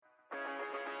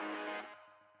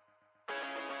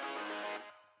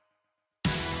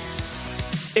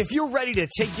If you're ready to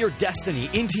take your destiny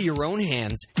into your own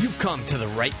hands, you've come to the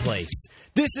right place.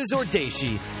 This is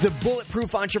Ordaishi, the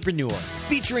Bulletproof Entrepreneur,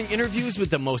 featuring interviews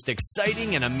with the most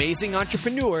exciting and amazing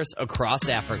entrepreneurs across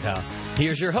Africa.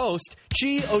 Here's your host,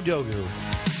 Chi Odogu.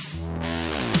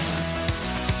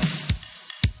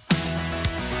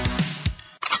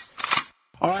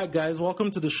 All right, guys, welcome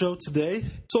to the show today.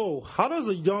 So, how does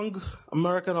a young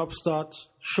American upstart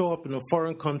show up in a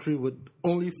foreign country with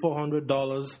only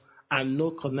 $400 and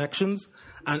no connections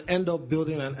and end up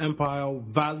building an empire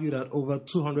valued at over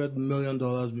 $200 million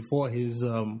before his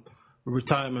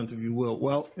retirement, if you will?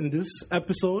 Well, in this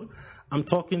episode, I'm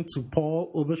talking to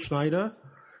Paul Oberschneider.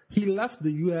 He left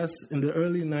the U.S. in the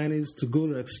early 90s to go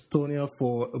to Estonia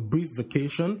for a brief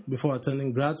vacation before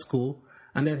attending grad school.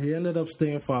 And then he ended up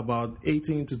staying for about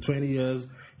 18 to 20 years.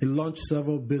 He launched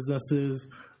several businesses,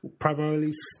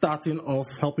 primarily starting off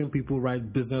helping people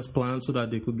write business plans so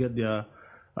that they could get their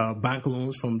bank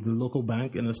loans from the local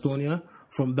bank in Estonia.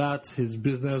 From that, his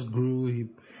business grew.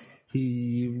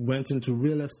 He went into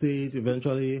real estate,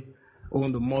 eventually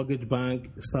owned a mortgage bank,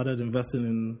 started investing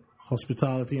in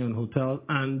hospitality and hotels,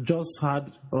 and just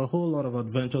had a whole lot of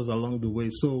adventures along the way.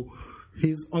 So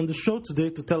he's on the show today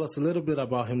to tell us a little bit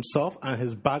about himself and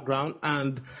his background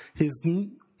and his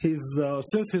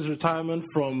since his retirement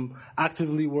from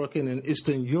actively working in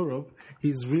Eastern Europe,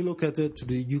 he's relocated to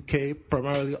the UK,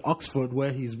 primarily Oxford,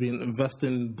 where he's been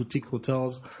investing in boutique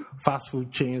hotels, fast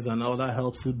food chains, and other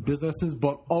health food businesses,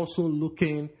 but also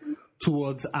looking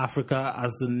towards Africa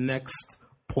as the next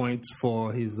point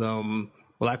for his,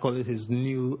 I call it his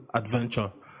new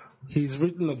adventure. He's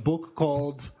written a book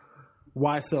called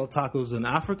Why Sell Tacos in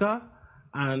Africa?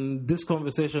 And this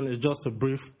conversation is just a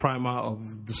brief primer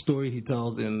of the story he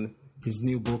tells in his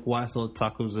new book, Why Sell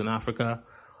Tacos in Africa.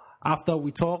 After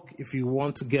we talk, if you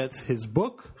want to get his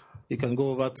book, you can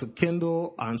go over to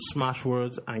Kindle and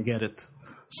Smashwords and get it.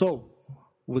 So,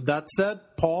 with that said,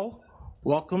 Paul,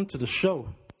 welcome to the show.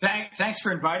 Thanks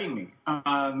for inviting me.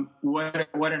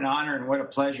 What an honor and what a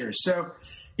pleasure. So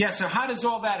how does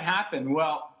all that happen?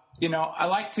 Well, I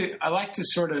like to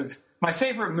sort of, my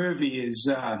favorite movie is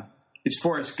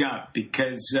Forrest Gump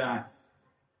because,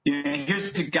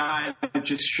 here's a guy that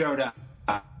just showed up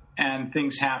and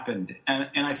things happened.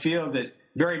 And I feel that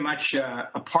very much a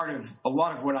part of a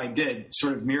lot of what I did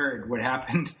sort of mirrored what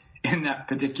happened in that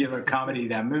particular comedy,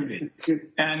 that movie.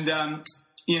 And,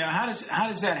 how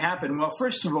does that happen? Well,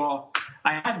 first of all,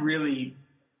 I had really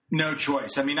no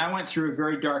choice. I mean, I went through a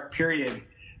very dark period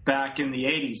back in the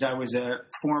 80s. I was a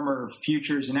former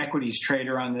futures and equities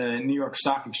trader on the New York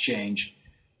Stock Exchange.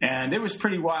 And it was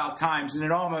pretty wild times, and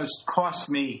it almost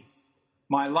cost me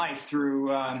my life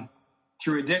through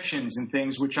addictions and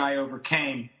things, which I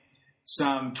overcame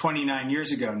some 29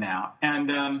 years ago now.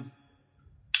 And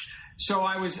so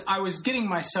I was getting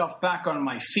myself back on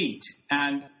my feet,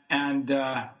 and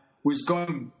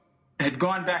had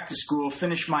gone back to school,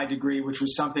 finished my degree, which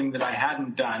was something that I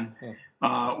hadn't done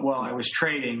while I was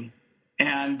trading,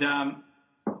 and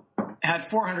had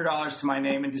 $400 to my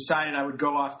name and decided I would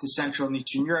go off to Central and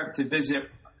Eastern Europe to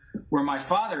visit where my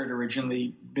father had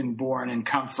originally been born and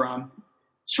come from,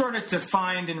 sort of to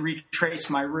find and retrace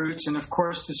my roots, and of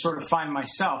course to sort of find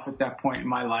myself at that point in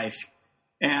my life.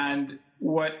 And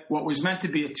what was meant to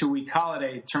be a 2-week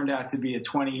holiday turned out to be a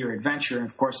 20-year adventure. And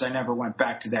of course, I never went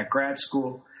back to that grad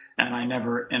school, and I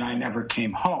never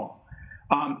came home.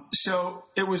 So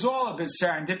it was all a bit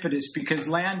serendipitous because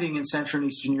landing in Central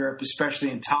and Eastern Europe, especially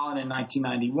in Tallinn in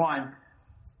 1991,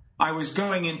 I was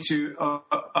going into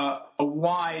a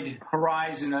wide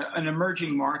horizon, an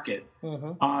emerging market.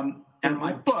 And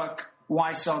my book,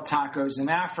 Why Sell Tacos in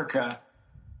Africa,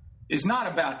 is not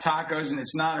about tacos and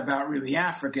it's not about really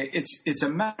Africa. It's a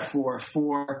metaphor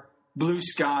for blue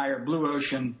sky or blue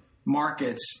ocean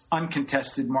markets,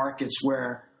 uncontested markets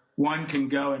where one can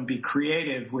go and be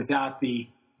creative without the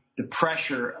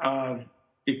pressure of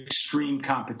extreme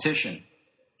competition.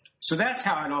 So that's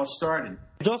how it all started.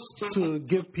 Just to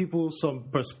give people some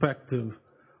perspective,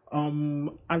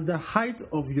 at the height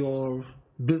of your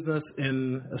business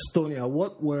in Estonia,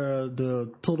 what were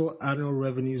the total annual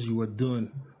revenues you were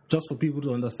doing? Just for people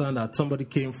to understand that somebody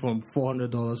came from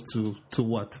 $400 to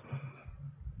what?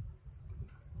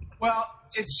 Well,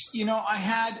 it's,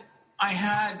 I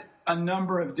had a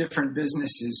number of different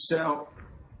businesses. So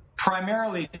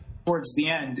primarily towards the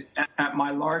end, at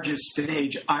my largest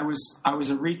stage, I was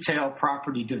a retail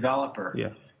property developer. Yeah.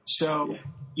 So,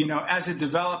 as a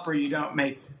developer, you don't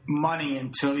make money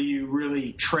until you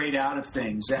really trade out of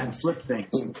things and flip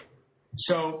things.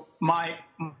 So my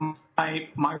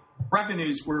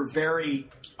revenues were very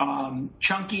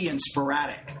chunky and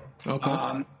sporadic.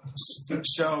 Okay.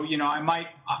 So I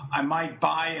might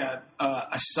buy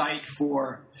a site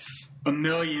for €1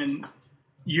 million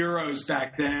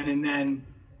back then, and then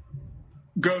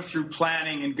go through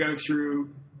planning and go through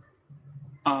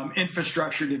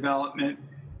infrastructure development,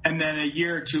 and then a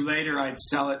year or two later I'd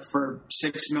sell it for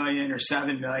 $6 million or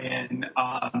 $7 million,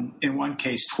 in one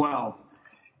case 12.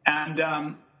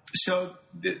 And so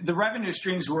the revenue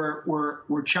streams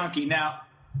were chunky. Now,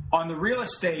 on the real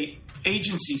estate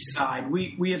agency side,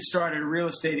 we had started a real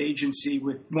estate agency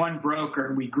with one broker,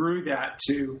 and we grew that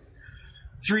to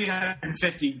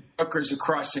 350 brokers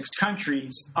across 6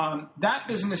 countries. That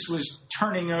business was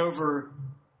turning over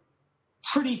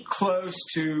pretty close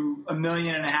to $1.5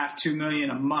 million, $2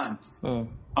 million a month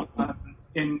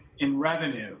in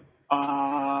revenue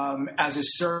as a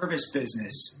service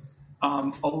business.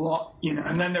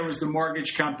 And then there was the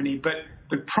mortgage company, but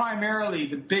primarily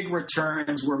the big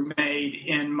returns were made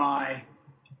in my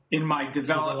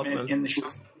development in the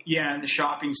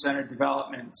shopping center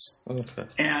developments. Okay.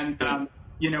 And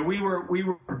we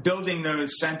were building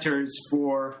those centers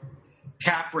for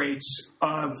cap rates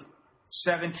of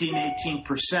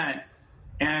 17-18%,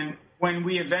 and when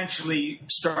we eventually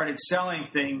started selling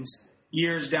things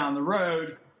years down the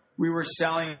road, we were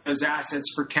selling those assets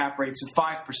for cap rates of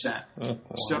 5%. Wow.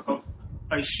 So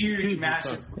a huge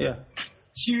massive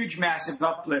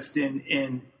uplift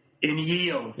in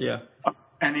yield,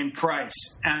 and in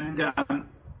price. And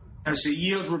so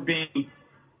yields were being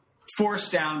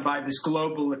forced down by this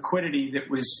global liquidity that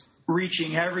was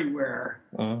reaching everywhere.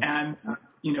 And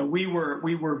we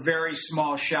were very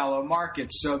small, shallow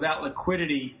markets, so that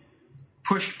liquidity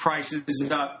pushed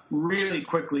prices up really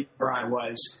quickly where I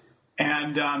was.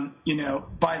 And,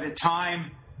 by the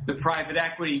time the private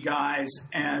equity guys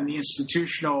and the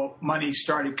institutional money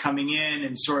started coming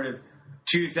in sort of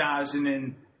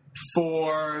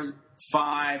 2004,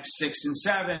 5, 6, and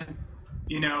 7,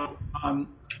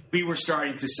 we were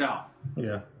starting to sell.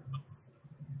 Yeah.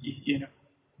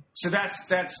 So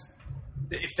that's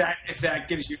if that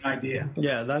gives you an idea.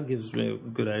 Yeah, that gives me a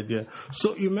good idea.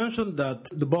 So you mentioned that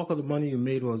the bulk of the money you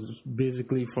made was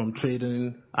basically from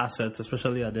trading assets,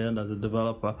 especially at the end as a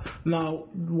developer. Now,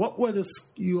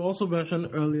 you also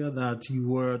mentioned earlier that you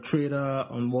were a trader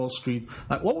on Wall Street.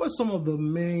 Like, what were some of the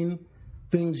main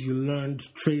things you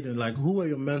learned trading? Like, who were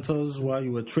your mentors while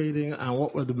you were trading, and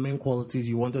what were the main qualities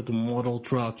you wanted to model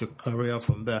throughout your career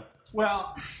from there?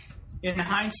 Well, in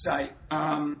hindsight,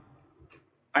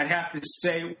 I'd have to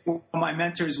say my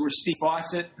mentors were Steve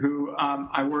Fawcett, who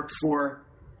I worked for,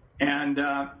 and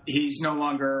he's no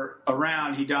longer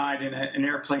around. He died in an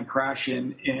airplane crash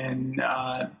in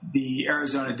the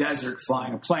Arizona desert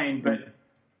flying a plane, but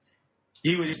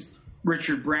he was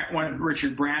one of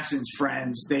Richard Branson's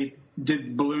friends. They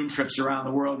did balloon trips around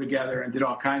the world together and did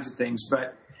all kinds of things,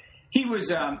 but he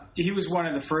was one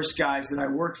of the first guys that I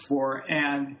worked for.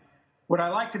 And what I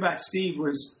liked about Steve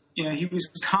was, he was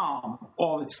calm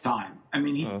all the time. I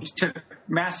mean, he took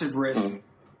massive risk.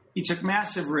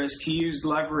 He used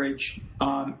leverage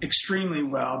extremely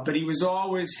well, but he was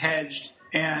always hedged,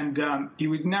 and he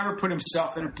would never put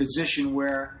himself in a position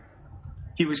where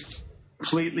he was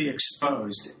completely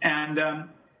exposed. And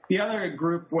the other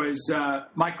group was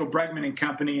Michael Bregman and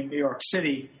Company in New York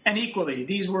City. And equally,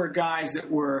 these were guys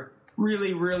that were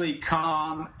really, really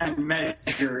calm and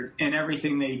measured in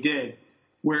everything they did.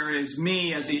 Whereas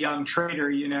me, as a young trader,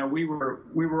 we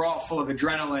were all full of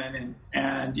adrenaline,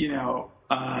 and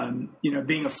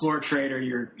being a floor trader,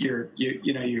 you're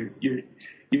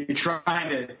trying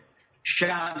to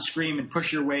shout and scream and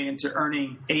push your way into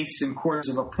earning eighths and quarters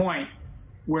of a point.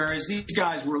 Whereas these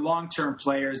guys were long-term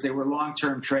players, they were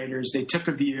long-term traders. They took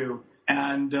a view,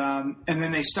 and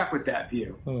then they stuck with that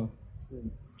view.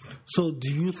 So,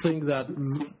 do you think that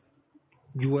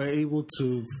you were able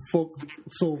to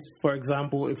so, for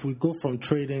example, if we go from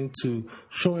trading to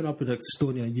showing up in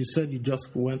Estonia, you said you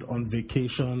just went on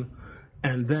vacation,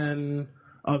 and then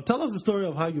tell us the story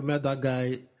of how you met that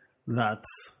guy that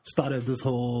started this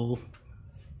whole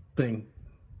thing.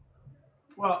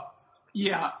 Well,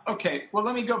 yeah, okay. Well,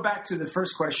 let me go back to the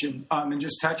first question and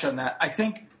just touch on that. I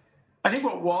think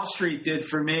what Wall Street did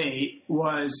for me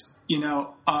was,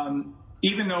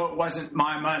 even though it wasn't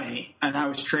my money and I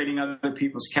was trading other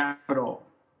people's capital,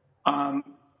 I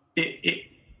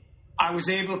was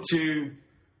able to,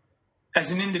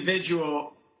 as an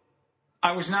individual,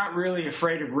 I was not really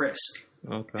afraid of risk.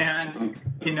 Okay. And,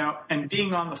 and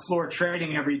being on the floor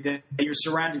trading every day, you're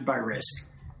surrounded by risk.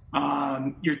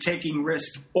 You're taking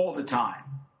risk all the time.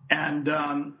 And,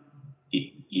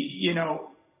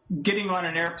 getting on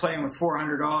an airplane with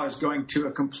 $400 going to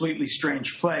a completely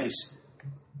strange place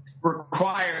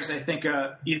requires, I think,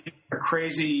 either a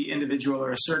crazy individual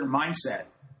or a certain mindset.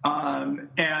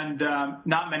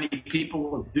 Not many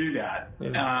people will do that.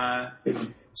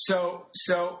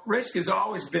 So risk has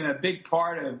always been a big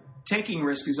part of taking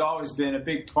risk has always been a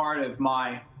big part of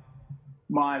my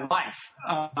life.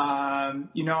 I'm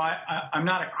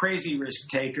not a crazy risk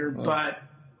taker, but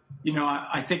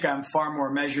I think I'm far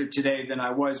more measured today than I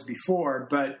was before.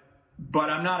 But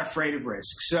I'm not afraid of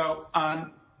risk. So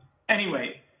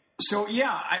anyway. So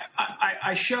yeah,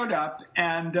 I showed up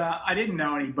and I didn't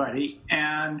know anybody,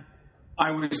 and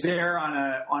I was there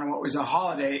on what was a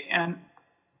holiday, and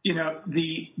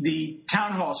the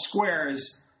town hall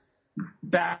squares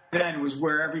back then was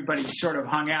where everybody sort of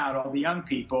hung out, all the young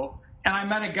people, and I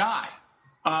met a guy,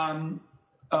 a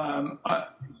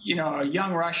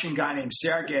young Russian guy named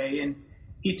Sergey, and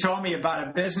he told me about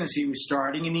a business he was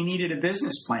starting, and he needed a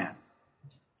business plan.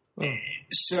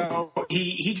 So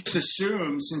he just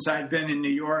assumed, since I'd been in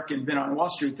New York and been on Wall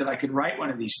Street, that I could write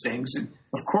one of these things. And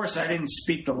of course, I didn't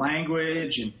speak the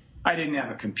language, and I didn't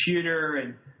have a computer,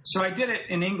 and so I did it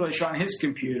in English on his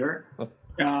computer.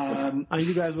 And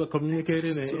you guys were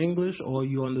communicating in English, or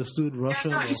you understood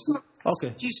Russian? Yeah, no,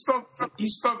 he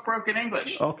spoke broken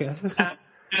English. Okay.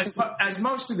 as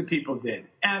most of the people did.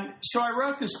 And so I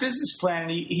wrote this business plan,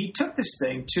 and he took this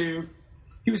thing to.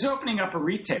 He was opening up a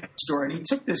retail store, and he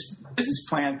took this business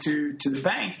plan to the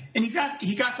bank, and he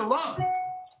got the loan,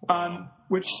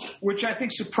 which I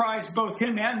think surprised both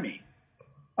him and me.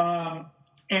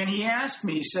 And he asked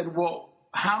me, he said, "Well,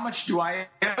 how much do I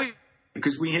owe you?"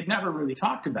 Because we had never really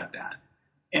talked about that.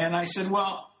 And I said,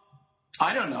 "Well,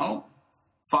 I don't know,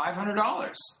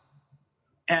 $500."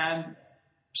 And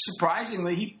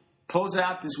surprisingly, he pulls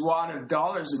out this wad of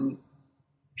dollars and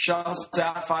shells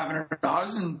out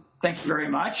 $500, and thank you very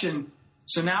much. And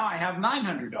so now I have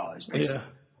 $900, basically.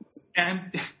 Yeah.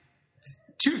 And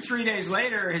 2-3 days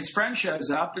later, his friend shows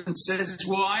up and says,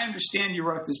 "Well, I understand you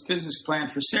wrote this business plan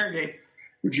for Sergey.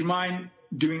 Would you mind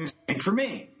doing the same for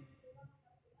me?"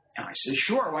 And I said,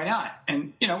 "Sure, why not?"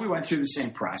 And, we went through the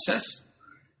same process.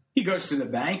 He goes to the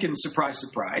bank, and surprise,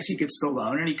 surprise, he gets the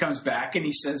loan, and he comes back and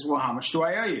he says, "Well, how much do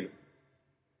I owe you?"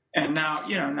 And now,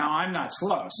 now I'm not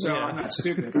slow, so I'm not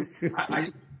stupid.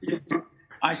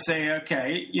 I say,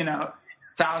 "Okay,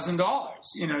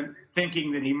 $1,000,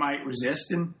 thinking that he might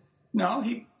resist. And no,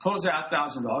 he pulls out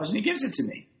 $1,000 and he gives it to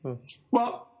me.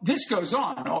 Well, this goes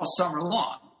on all summer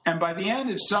long. And by the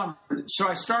end of summer, so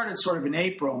I started sort of in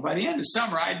April. And by the end of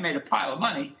summer, I had made a pile of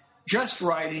money just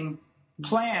writing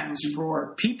plans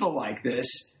for people like this.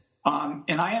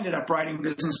 And I ended up writing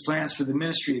business plans for the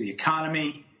Ministry of the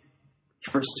Economy,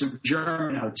 for some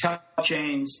German hotel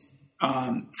chains,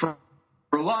 for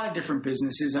a lot of different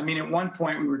businesses. I mean, at one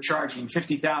point we were charging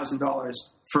 $50,000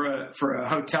 for a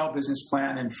hotel business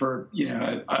plan and for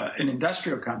an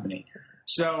industrial company.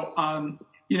 So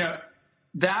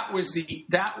that was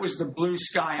the blue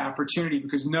sky opportunity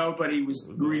because nobody was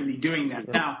really doing that.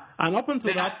 Now, and up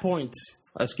until that point,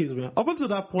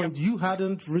 you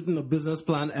hadn't written a business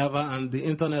plan ever, and the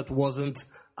internet wasn't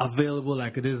available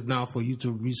like it is now for you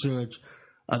to research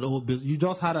an old business. You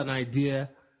just had an idea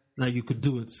that you could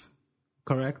do it,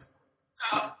 correct?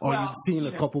 Or you'd seen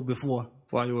a couple before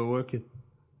while you were working?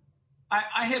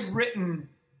 I had written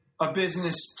a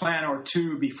business plan or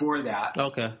two before that.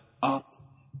 Okay.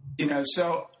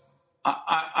 So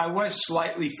I was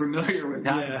slightly familiar with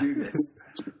how to do this.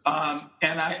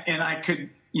 And I could,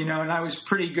 and I was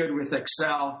pretty good with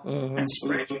Excel and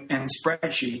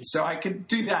spreadsheets, so I could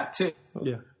do that too.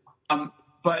 Yeah.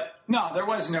 But no, there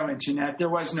was no internet. There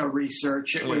was no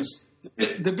research. It was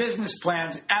the business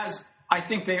plans, as I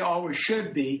think they always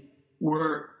should be,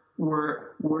 were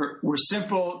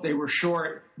simple. They were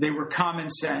short. They were common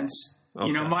sense. Okay.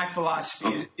 My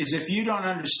philosophy is if you don't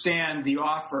understand the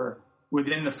offer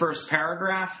within the first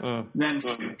paragraph, then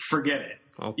forget it.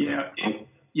 Okay.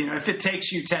 If it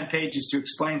takes you 10 pages to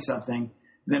explain something,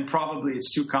 then probably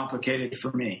it's too complicated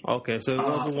for me. Okay, so it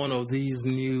wasn't one of these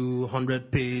new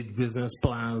 100-page business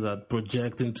plans that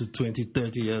project into 20,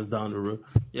 30 years down the road.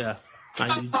 Yeah.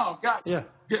 Oh, God. Yeah.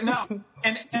 No.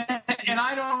 And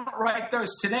I don't write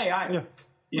those today either.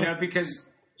 Yeah. Because,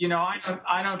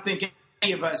 I don't think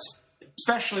any of us,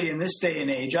 especially in this day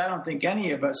and age, I don't think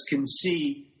any of us can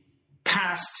see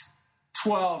past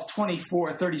 12,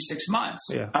 24, 36 months.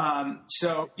 Yeah.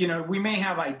 So, we may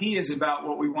have ideas about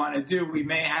what we want to do. We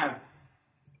may have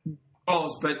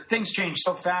goals, but things change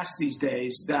so fast these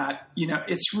days that,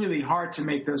 it's really hard to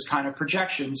make those kind of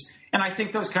projections. And I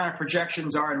think those kind of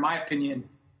projections are, in my opinion,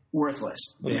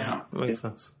 worthless. Yeah, makes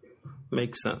sense.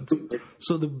 Makes sense.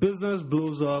 So the business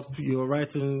blows up. You're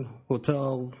writing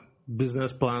hotel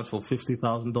business plans for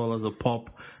 $50,000 a pop,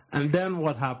 and then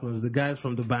what happens? The guys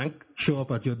from the bank show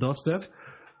up at your doorstep.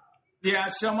 Yeah.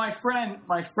 So my friend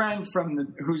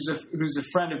who's a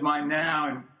friend of mine now,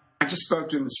 and I just spoke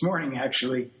to him this morning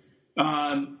actually.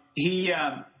 He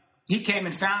came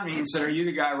and found me and said, "Are you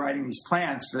the guy writing these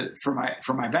plans for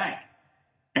my bank?"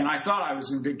 And I thought I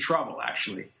was in big trouble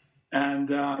actually. And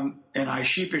I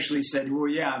sheepishly said, "Well,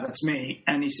 yeah, that's me."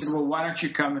 And he said, "Well, why don't you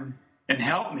come and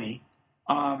help me?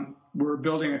 We're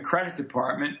building a credit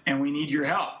department, and we need your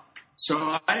help."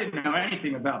 So I didn't know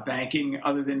anything about banking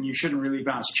other than you shouldn't really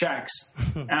bounce checks.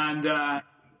 And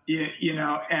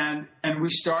and we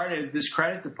started this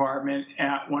credit department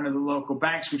at one of the local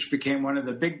banks, which became one of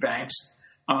the big banks.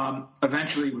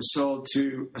 Eventually, was sold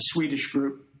to a Swedish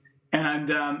group, and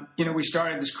we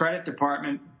started this credit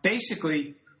department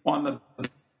basically on the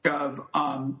back of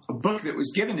a book that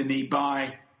was given to me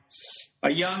by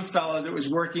a young fellow that was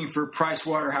working for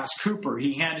PricewaterhouseCoopers.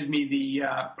 He handed me the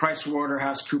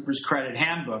PricewaterhouseCoopers credit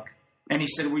handbook, and he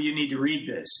said, "Well, you need to read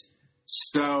this."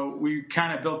 So we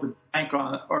kind of built the bank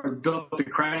built the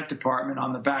credit department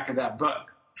on the back of that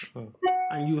book.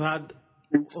 And you had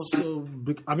also,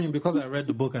 I mean, because I read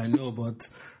the book, I know, but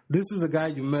this is a guy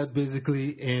you met basically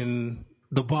in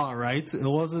the bar, right? It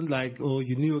wasn't like, oh,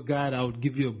 you knew a guy that would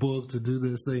give you a book to do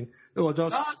this thing. It was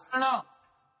just no.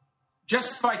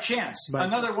 Just by chance. It was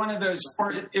another one of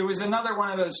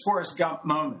those Forrest Gump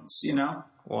moments,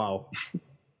 Wow.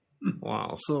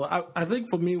 Wow. So I think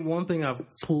for me, one thing I've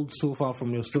pulled so far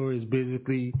from your story is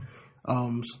basically,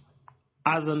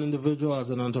 as an individual,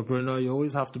 as an entrepreneur, you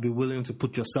always have to be willing to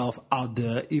put yourself out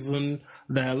there. Even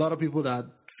there are a lot of people that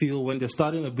feel when they're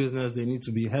starting a business, they need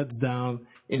to be heads down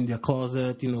in their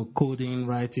closet, coding,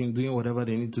 writing, doing whatever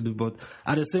they need to do. But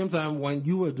at the same time, when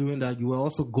you were doing that, you were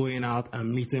also going out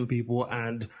and meeting people,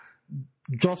 and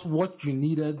just what you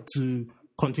needed to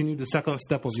continue the second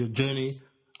step of your journey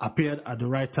appeared at the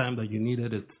right time that you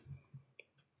needed it.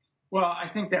 Well, I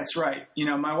think that's right.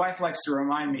 My wife likes to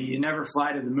remind me, you never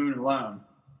fly to the moon alone.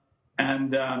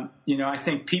 And, I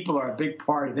think people are a big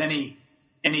part of any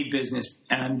business,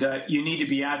 and you need to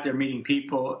be out there meeting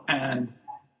people and,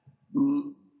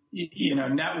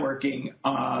 networking,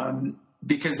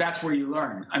 because that's where you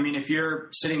learn. I mean, if you're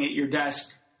sitting at your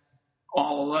desk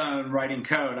all alone writing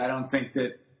code, I don't think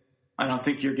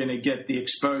you're going to get the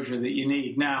exposure that you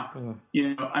need. Now,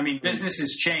 business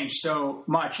has changed so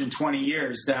much in 20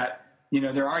 years that,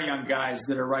 there are young guys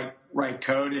that are write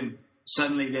code, and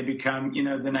suddenly they become,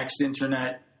 the next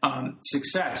internet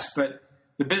success. But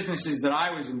the businesses that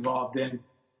I was involved in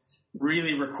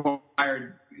really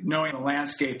required knowing the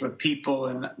landscape of people,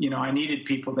 and, I needed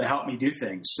people to help me do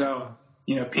things. So,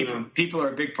 people are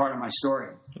a big part of my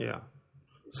story. Yeah.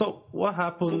 So what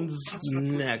happens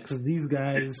next? These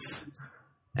guys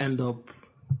end up,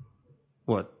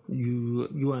 what?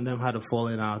 You and them had a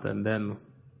falling out, and then...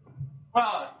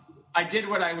 Well, I did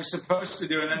what I was supposed to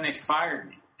do, and then they fired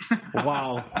me.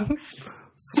 Wow.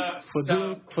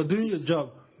 For doing your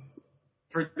job.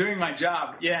 For doing my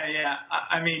job, yeah.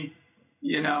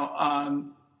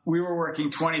 We were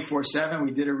working 24/7.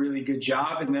 We did a really good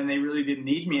job, and then they really didn't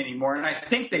need me anymore. And I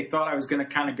think they thought I was going to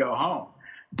kind of go home.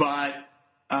 But,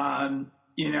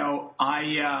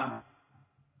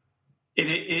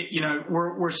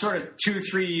 we're sort of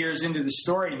 2-3 years into the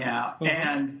story now. Mm-hmm.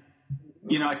 And,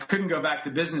 I couldn't go back to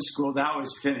business school. That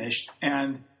was finished.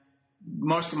 And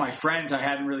most of my friends I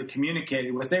hadn't really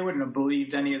communicated with. They wouldn't have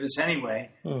believed any of this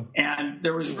anyway. Mm. And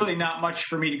there was really not much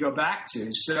for me to go back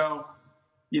to. So,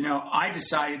 I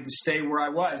decided to stay where I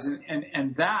was.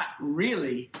 And that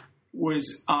really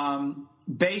was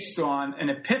based on an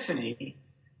epiphany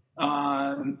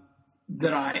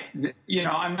that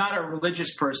I'm not a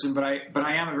religious person, but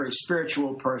I am a very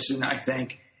spiritual person, I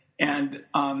think. And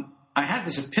I had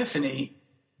this epiphany.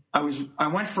 I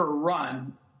went for a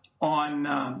run on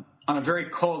a very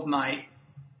cold night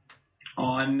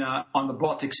on the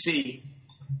Baltic Sea,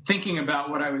 thinking about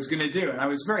what I was going to do. And I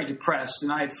was very depressed,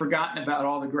 and I had forgotten about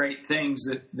all the great things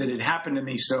that had happened to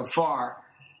me so far.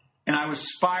 And I was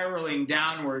spiraling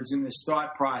downwards in this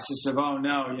thought process of, oh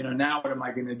no, now what am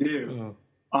I going to do?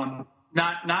 Mm.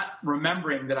 Not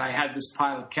remembering that I had this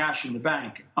pile of cash in the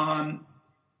bank. I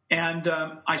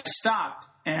stopped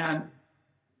and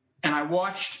I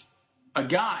watched a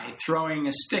guy throwing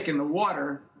a stick in the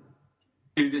water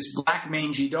to this black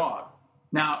mangy dog.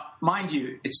 Now, mind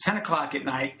you, it's 10 o'clock at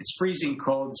night. It's freezing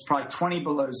cold. It's probably 20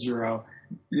 below zero.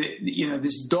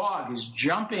 This dog is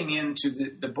jumping into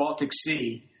the Baltic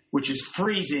Sea, which is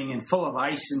freezing and full of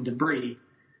ice and debris.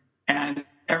 And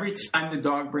every time the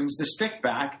dog brings the stick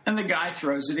back, and the guy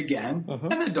throws it again,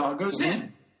 and the dog goes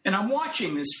in. And I'm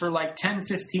watching this for like 10,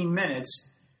 15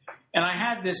 minutes, and I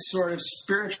had this sort of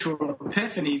spiritual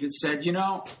epiphany that said,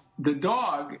 the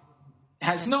dog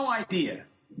has no idea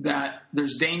that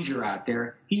there's danger out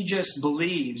there. He just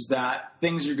believes that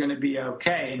things are going to be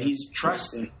okay, and he's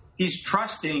trusting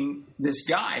this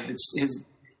guy that's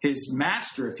his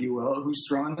master, if you will, who's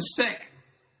throwing the stick.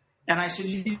 And I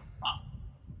said,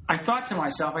 I thought to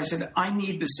myself, I said, I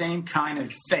need the same kind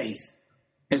of faith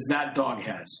as that dog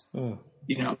has.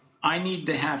 I need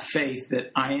to have faith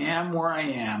that I am where I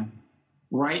am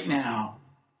right now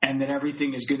and that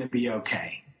everything is going to be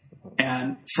okay.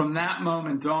 And from that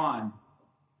moment on,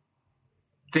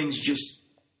 things just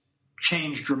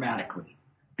changed dramatically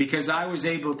because I was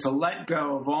able to let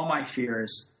go of all my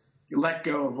fears, let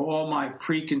go of all my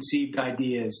preconceived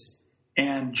ideas,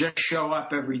 and just show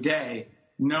up every day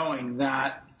knowing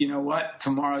that,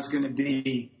 tomorrow's going to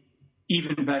be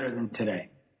even better than today.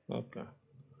 Okay.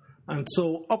 And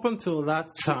so up until that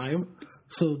time,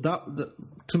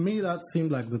 to me that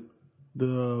seemed like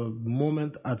the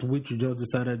moment at which you just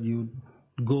decided you'd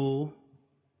go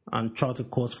and chart a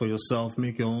course for yourself,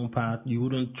 make your own path. You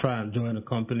wouldn't try and join a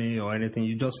company or anything.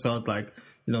 You just felt like,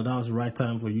 that was the right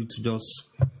time for you to just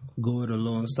go it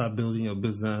alone, start building your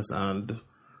business and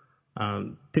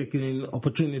taking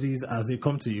opportunities as they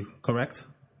come to you, correct?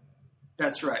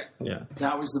 That's right. Yeah.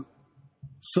 That was the...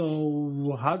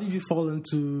 So how did you fall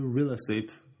into real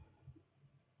estate?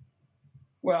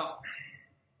 Well,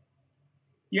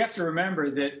 you have to remember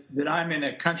that I'm in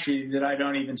a country that I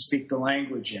don't even speak the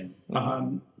language in.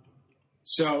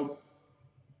 So,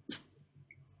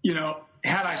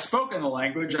 had I spoken the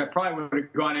language, I probably would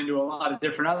have gone into a lot of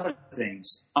different other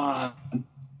things. But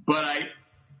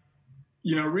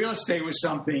real estate was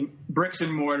something, bricks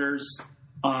and mortars.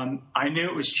 I knew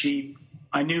it was cheap.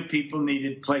 I knew people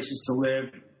needed places to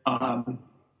live.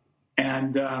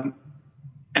 And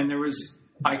there was,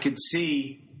 I could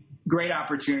see great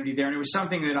opportunity there. And it was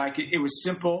something that it was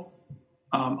simple.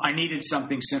 I needed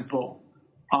something simple.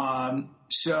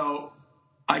 So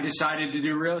I decided to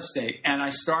do real estate, and I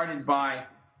started by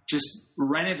just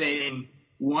renovating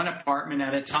one apartment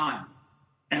at a time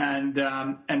and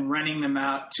renting them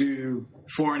out to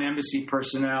foreign embassy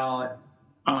personnel.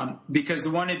 Because the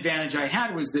one advantage I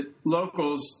had was that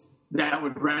locals that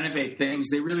would renovate things,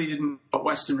 they really didn't know what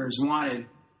Westerners wanted.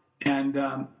 And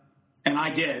I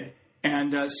did.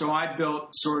 And so I built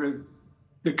sort of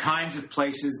the kinds of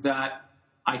places that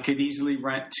I could easily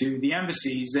rent to the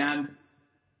embassies. And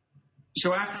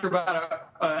so after about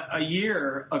a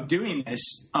year of doing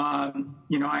this,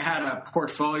 I had a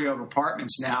portfolio of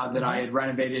apartments now that I had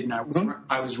renovated and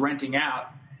I was renting out.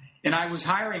 And I was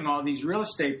hiring all these real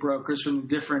estate brokers from the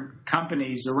different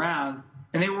companies around,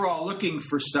 and they were all looking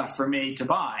for stuff for me to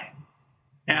buy.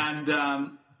 And,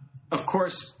 of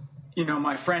course,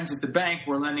 my friends at the bank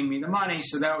were lending me the money,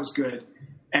 so that was good.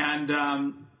 And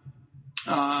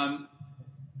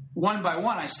one by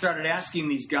one, I started asking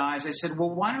these guys, I said,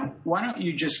 well, why don't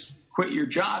you just quit your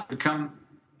job and come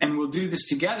and we'll do this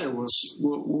together. We'll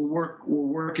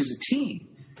work as a team.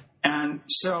 And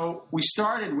so we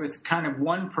started with kind of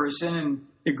one person, and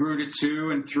it grew to 2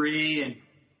 and 3, and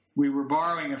we were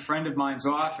borrowing a friend of mine's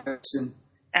office. And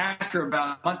after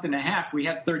about a month and a half, we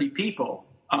had 30 people.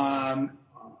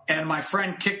 And my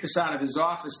friend kicked us out of his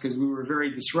office because we were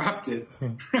very disruptive.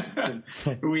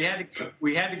 we had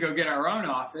to go get our own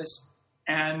office.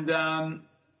 And,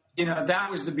 that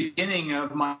was the beginning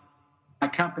of my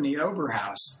company,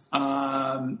 Oberhaus.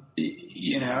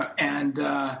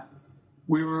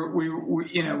 We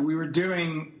were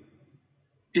doing,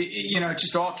 it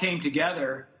just all came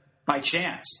together by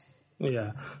chance.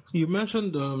 Yeah. You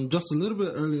mentioned just a little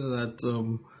bit earlier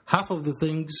that half of the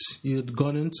things you had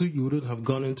gone into, you wouldn't have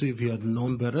gone into if you had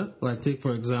known better. Like take,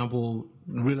 for example,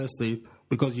 real estate,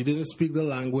 because you didn't speak the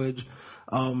language.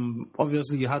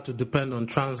 Obviously, you had to depend on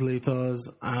translators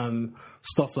and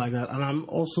stuff like that. And I'm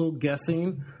also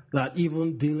guessing that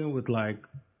even dealing with like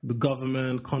the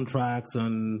government contracts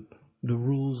and the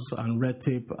rules and red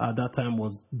tape at that time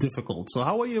was difficult. So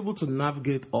how were you able to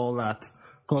navigate all that?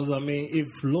 Because,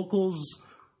 if locals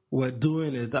were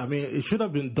doing it, it should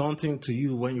have been daunting to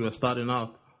you when you were starting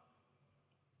out.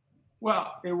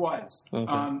 Well, it was.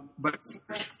 Okay. But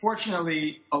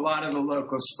fortunately, a lot of the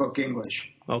locals spoke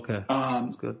English. Okay.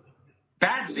 That's good.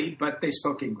 Badly, but they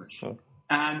spoke English. Okay.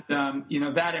 And,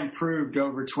 that improved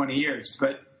over 20 years.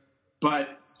 But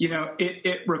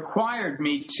it required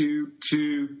me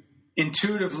to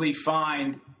intuitively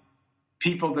find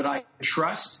people that I could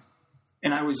trust.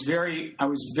 And I was very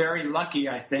lucky,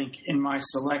 I think, in my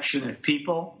selection of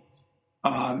people.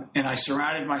 And I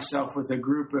surrounded myself with a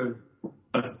group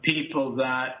of people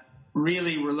that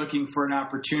really were looking for an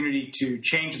opportunity to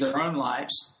change their own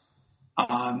lives.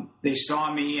 They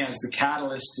saw me as the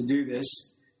catalyst to do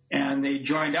this, and they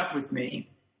joined up with me.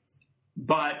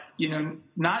 But,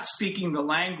 not speaking the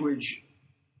language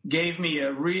gave me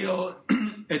a real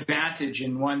advantage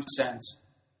in one sense.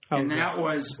 And that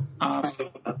was,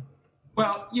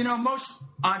 most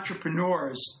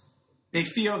entrepreneurs, they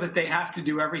feel that they have to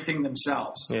do everything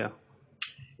themselves. Yeah.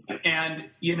 And,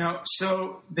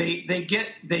 so they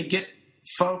get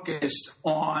focused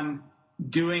on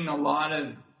doing a lot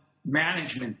of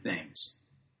management things.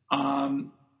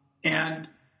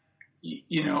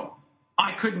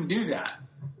 I couldn't do that.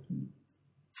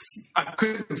 I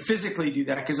couldn't physically do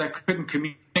that because I couldn't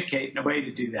communicate in a way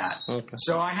to do that. Okay.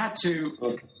 So I had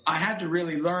to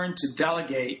really learn to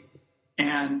delegate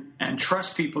and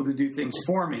trust people to do things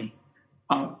for me,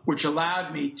 which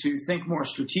allowed me to think more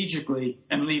strategically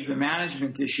and leave the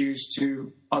management issues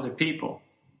to other people.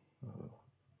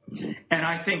 And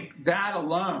I think that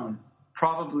alone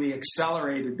probably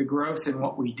accelerated the growth in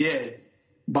what we did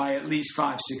by at least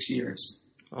 5-6 years.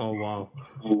 Oh, wow.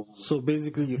 So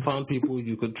basically you found people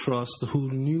you could trust who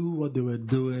knew what they were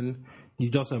doing. You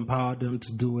just empowered them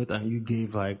to do it, and you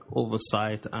gave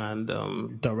oversight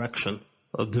and direction,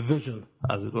 or division,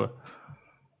 as it were.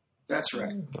 That's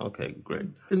right. Okay, great.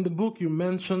 In the book, you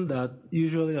mentioned that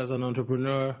usually as an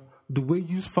entrepreneur, the way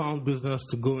you found businesses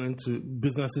to go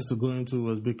into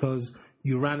was because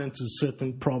you ran into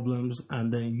certain problems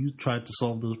and then you tried to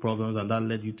solve those problems, and that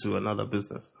led you to another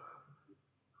business.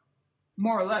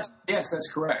 More or less, yes,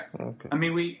 that's correct. Okay. I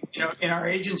mean, we, in our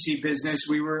agency business,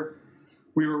 we were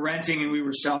renting and we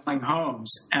were selling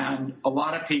homes, and a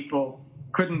lot of people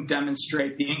couldn't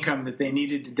demonstrate the income that they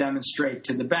needed to demonstrate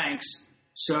to the banks.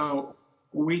 So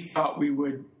we thought we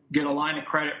would get a line of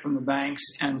credit from the banks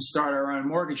and start our own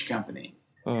mortgage company.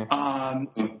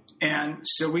 And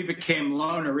so we became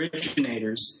loan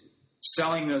originators,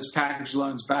 selling those package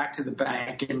loans back to the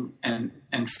bank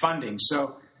and funding.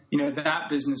 So, that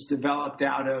business developed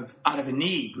out of a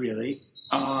need, really.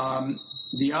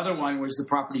 The other one was the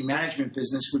property management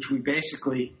business, which we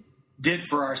basically did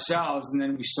for ourselves, and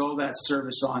then we sold that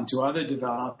service on to other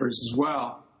developers as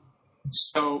well.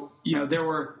 So, there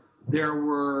were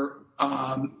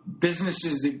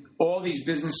businesses that all these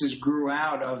businesses grew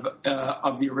out of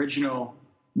the original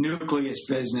nucleus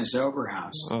business,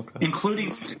 Oberhaus, okay,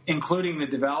 including the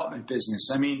development business.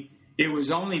 I mean, it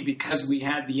was only because we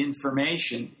had the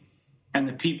information and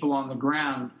the people on the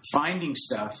ground finding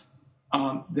stuff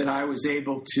that I was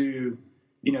able to,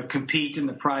 compete in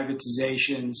the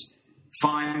privatizations,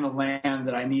 find the land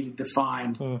that I needed to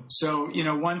find. So,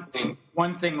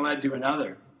 one thing led to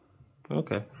another.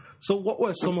 Okay. So what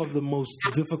were some of the most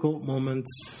difficult moments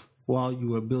while you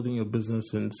were building your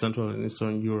business in Central and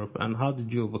Eastern Europe, and how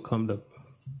did you overcome them?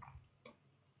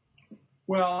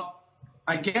 Well,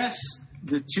 I guess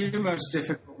the two most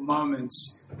difficult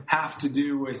moments have to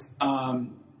do with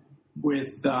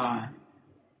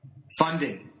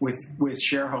funding with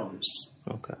shareholders.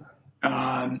 Okay.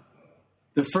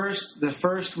 The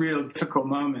first real difficult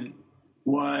moment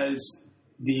was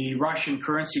the Russian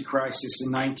currency crisis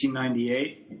in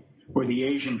 1998, or the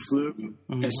Asian flu,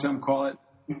 as some call it.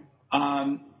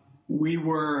 We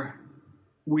were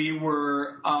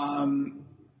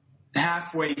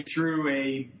halfway through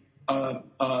a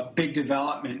big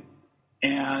development,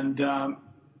 and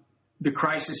the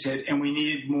crisis hit, and we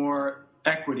needed more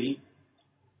equity.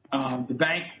 The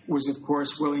bank was, of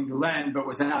course, willing to lend, but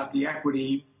without the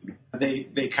equity,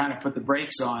 they kind of put the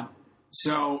brakes on.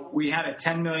 So we had a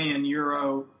 10 million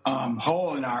euro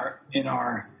hole in our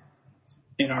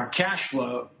cash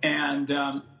flow, and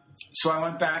so I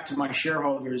went back to my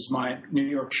shareholders, my New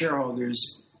York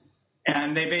shareholders,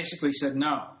 and they basically said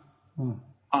no.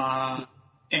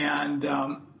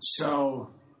 So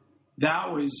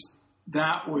that was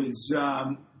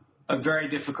a very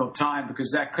difficult time,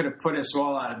 because that could have put us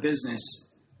all out of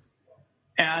business.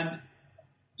 And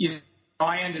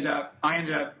I ended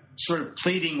up sort of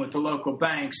pleading with the local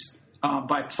banks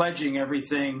by pledging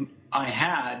everything I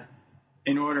had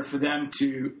in order for them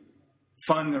to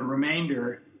fund the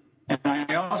remainder. And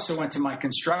I also went to my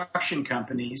construction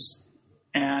companies,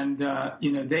 and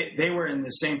they were in the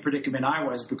same predicament I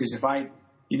was, because if I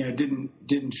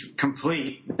didn't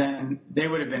complete, then they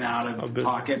would have been out of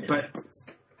pocket. But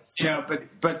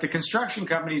the construction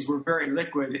companies were very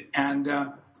liquid, and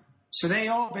so they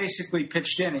all basically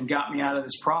pitched in and got me out of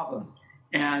this problem.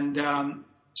 And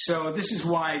so this is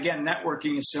why, again,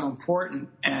 networking is so important,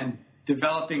 and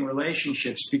developing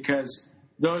relationships, because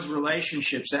those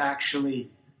relationships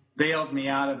actually bailed me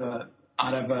out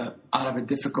out of a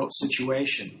difficult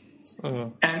situation.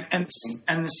 And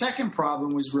the second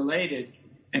problem was related,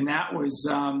 and that was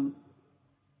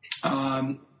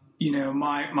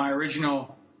my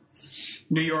original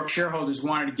New York shareholders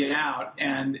wanted to get out,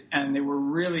 and they were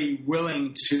really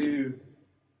willing to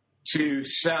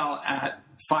sell at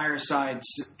fireside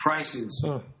prices,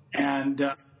 and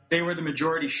they were the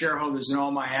majority shareholders in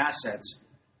all my assets.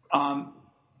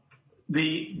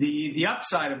 The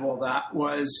upside of all that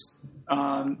was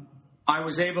I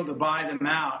was able to buy them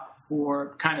out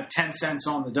for kind of 10 cents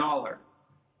on the dollar.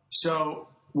 So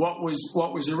what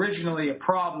was originally a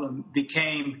problem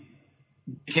became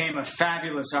a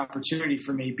fabulous opportunity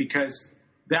for me, because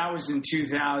that was in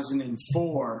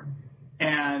 2004,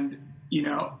 and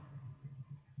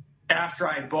after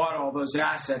I bought all those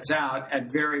assets out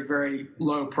at very, very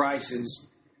low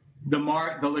prices, the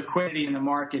liquidity in the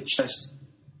market just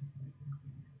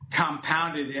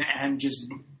compounded, and just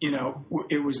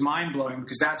it was mind blowing,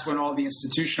 because that's when all the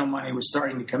institutional money was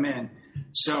starting to come in.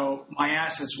 So my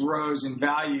assets rose in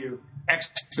value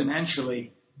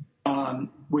exponentially,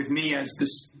 with me as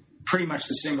this pretty much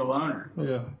the single owner.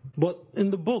 Yeah. But in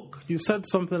the book, you said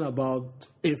something about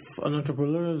if an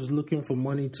entrepreneur is looking for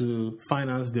money to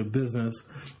finance their business,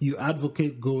 you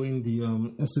advocate going the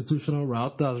institutional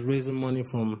route, that's raising money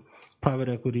from private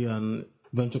equity and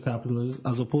venture capitalists,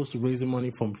 as opposed to raising money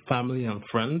from family and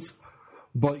friends.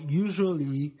 But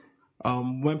usually,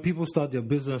 when people start their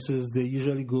businesses, they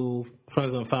usually go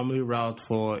friends and family route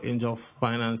for angel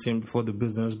financing before the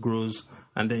business grows,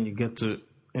 and then you get to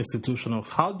institutional.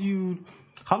 How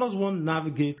does one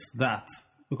navigate that?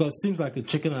 Because it seems like a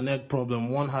chicken and egg problem.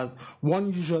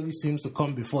 One usually seems to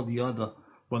come before the other,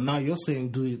 but now you're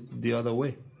saying do it the other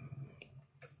way.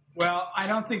 Well, I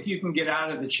don't think you can get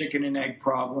out of the chicken and egg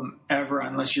problem ever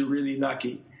unless you're really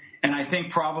lucky. And I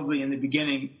think probably in the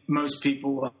beginning, most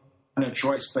people will have no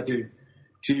choice but to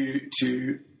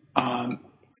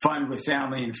fund with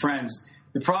family and friends.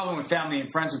 The problem with family and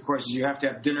friends, of course, is you have to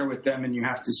have dinner with them and you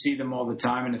have to see them all the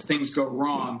time. And if things go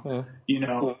wrong,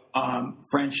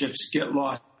 friendships get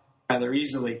lost rather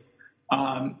easily.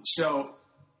 So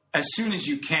as soon as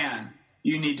you can,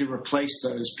 you need to replace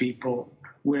those people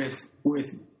with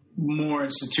more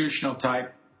institutional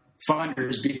type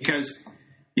funders, because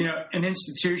an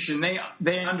institution,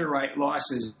 they underwrite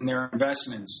losses in their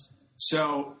investments.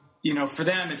 So for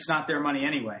them, it's not their money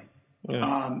anyway.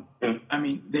 Yeah.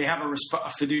 They have a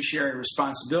fiduciary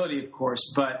responsibility, of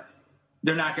course, but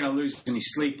they're not going to lose any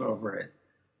sleep over it.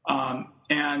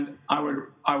 And I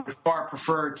would far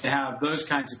prefer to have those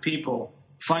kinds of people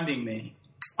funding me,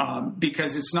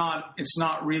 because it's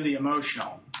not really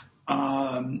emotional.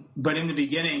 But in the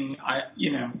beginning,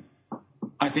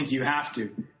 I think you have to.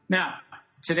 Now,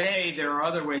 today there are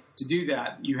other ways to do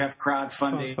that. You have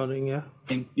crowdfunding. Yeah.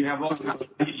 You have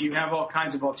all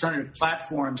kinds of alternative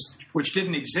platforms which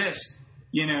didn't exist,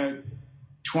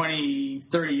 20,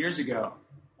 30 years ago.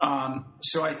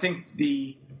 So I think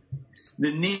the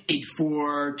need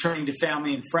for turning to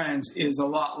family and friends is a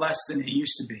lot less than it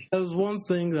used to be. There's one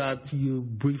thing that you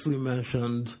briefly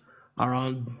mentioned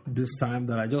around this time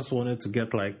that I just wanted to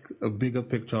get like a bigger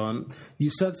picture on.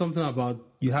 You said something about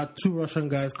you had two Russian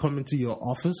guys come into your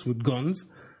office with guns,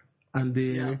 and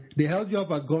they held you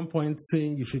up at gunpoint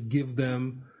saying you should give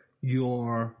them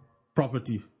your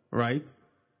property, right?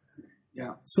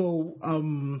 Yeah. So,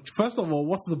 first of all,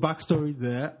 what's the backstory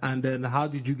there? And then how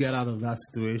did you get out of that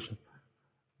situation?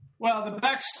 Well, the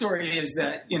backstory is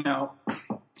that,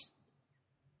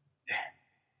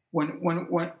 when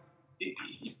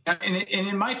and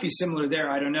it might be similar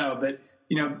there, I don't know,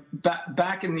 but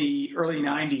back in the early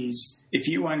 90s, if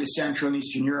you went to Central and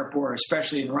Eastern Europe, or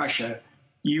especially in Russia,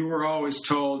 you were always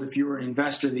told, if you were an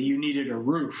investor, that you needed a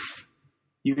roof.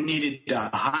 You needed to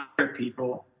hire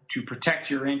people to protect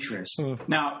your interests.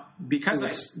 Now, because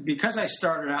I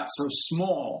started out so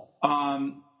small,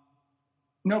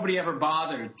 nobody ever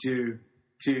bothered to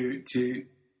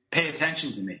pay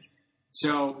attention to me.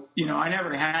 So, I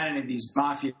never had any of these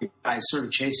mafia guys sort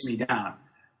of chase me down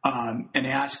and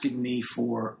asking me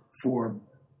for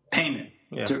payment.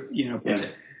 Yeah.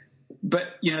 But,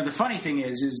 the funny thing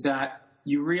is that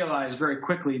you realize very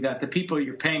quickly that the people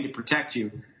you're paying to protect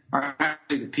you are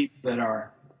actually the people that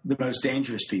are the most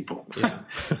dangerous people.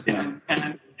 Yeah.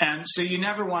 and so you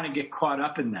never want to get caught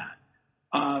up in that.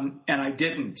 And I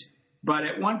didn't. But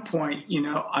at one point,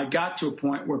 I got to a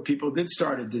point where people did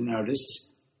started to notice.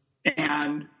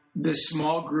 And this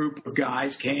small group of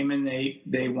guys came and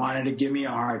they wanted to give me a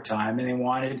hard time, and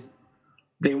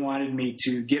they wanted me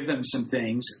to give them some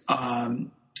things,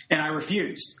 and I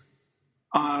refused.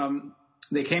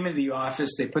 They came into the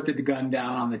office, they put the gun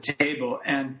down on the table,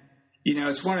 and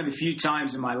it's one of the few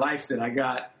times in my life that I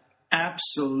got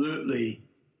absolutely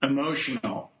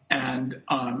emotional. And,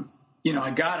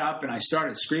 I got up and I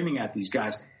started screaming at these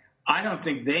guys. I don't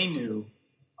think they knew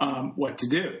what to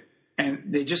do.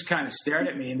 And they just kind of stared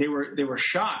at me, and they were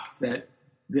shocked that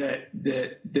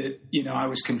I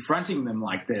was confronting them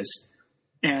like this.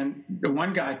 And the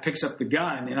one guy picks up the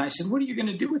gun, and I said, "What are you going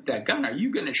to do with that gun? Are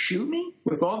you going to shoot me?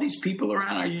 With all these people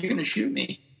around, are you going to shoot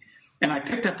me?" And I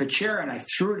picked up a chair and I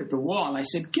threw it at the wall, and I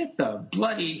said, "Get the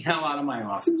bloody hell out of my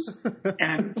office!"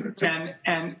 and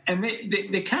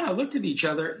they kind of looked at each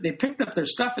other. They picked up their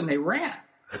stuff and they ran.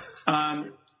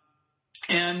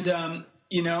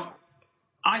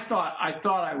 I thought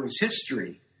I was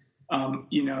history.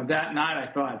 That night I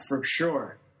thought for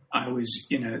sure I was,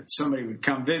 somebody would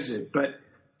come visit, but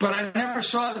I never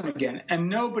saw them again, and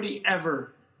nobody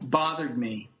ever bothered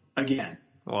me again.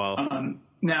 Wow.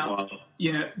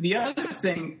 The other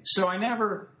thing, so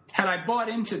had I bought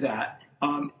into that,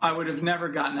 I would have never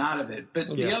gotten out of it.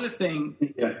 But the other thing,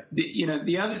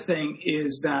 the other thing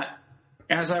is that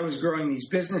as I was growing these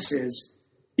businesses,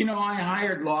 I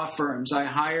hired law firms, I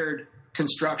hired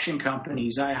construction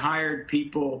companies, I hired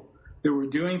people that were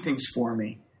doing things for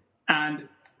me. And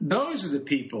those are the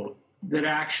people that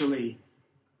actually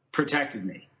protected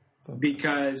me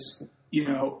because,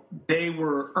 they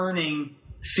were earning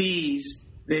fees.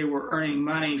 They were earning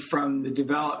money from the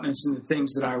developments and the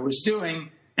things that I was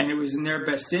doing. And it was in their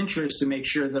best interest to make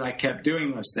sure that I kept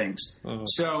doing those things.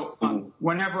 So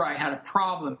whenever I had a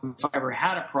problem, if I ever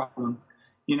had a problem,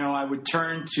 I would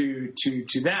turn to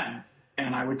them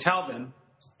and I would tell them,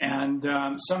 and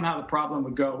somehow the problem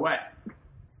would go away.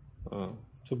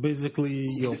 So basically,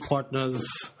 your partners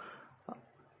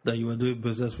that you were doing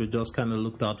business with just kind of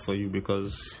looked out for you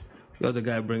because you're the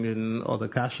guy bringing all the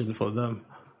cash in for them.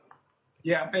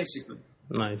 Yeah, basically.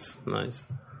 Nice.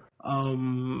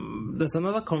 There's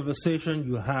another conversation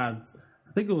you had,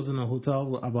 I think it was in a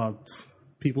hotel, about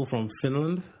people from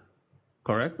Finland,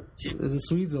 correct? Is it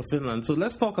Swedes or Finland? So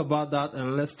let's talk about that,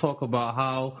 and let's talk about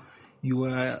how you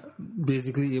were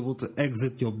basically able to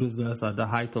exit your business at the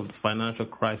height of the financial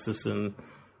crisis in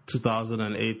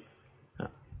 2008.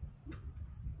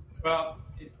 Well,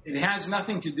 it has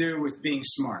nothing to do with being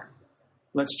smart.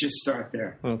 Let's just start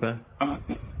there. Okay.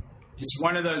 It's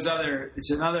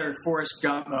it's another Forrest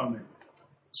Gump moment.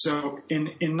 So in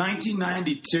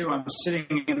 1992, I'm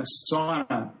sitting in a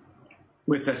sauna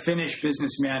with a Finnish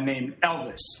businessman named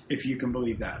Elvis, if you can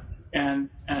believe that. And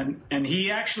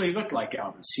he actually looked like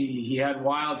Elvis. He had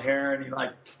wild hair and he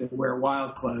liked to wear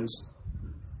wild clothes.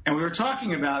 And we were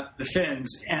talking about the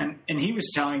Finns, and he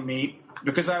was telling me,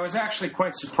 because I was actually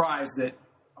quite surprised that,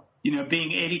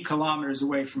 being 80 kilometers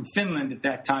away from Finland at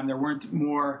that time, there weren't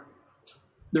more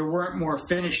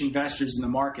Finnish investors in the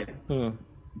market.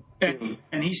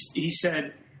 And he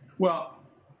said,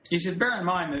 bear in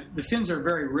mind that the Finns are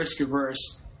very risk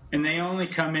averse, and they only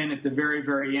come in at the very,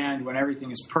 very end when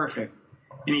everything is perfect.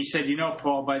 And he said,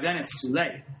 Paul, by then it's too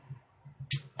late.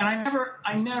 And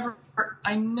I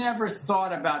never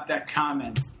thought about that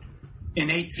comment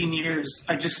in 18 years.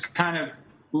 I just kind of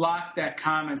locked that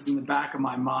comment in the back of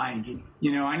my mind.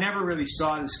 I never really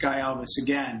saw this guy Elvis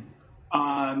again.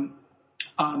 And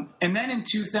then in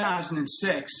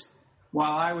 2006,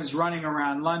 while I was running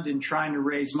around London trying to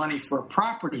raise money for a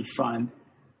property fund,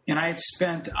 and I had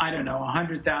spent,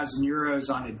 100,000 euros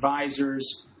on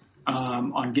advisors,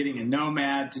 on getting a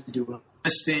nomad to do a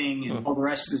listing and all the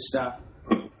rest of the stuff,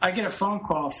 I get a phone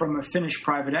call from a Finnish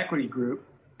private equity group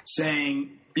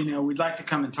saying, we'd like to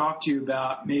come and talk to you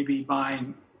about maybe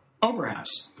buying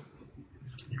Oberhaus.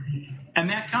 And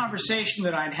that conversation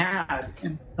that I'd had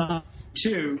in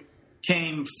 2002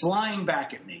 came flying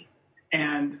back at me.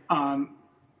 And on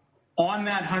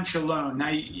that hunch alone,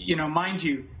 now, mind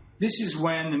you, this is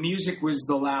when the music was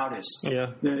the loudest.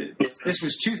 Yeah. This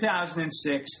was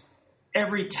 2006.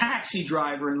 Every taxi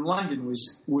driver in London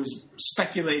was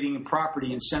speculating in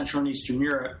property in Central and Eastern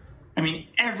Europe. I mean,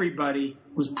 everybody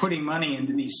was putting money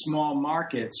into these small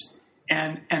markets.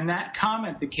 And that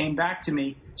comment that came back to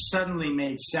me suddenly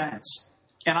made sense.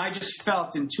 And I just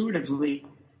felt intuitively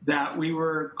that we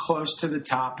were close to the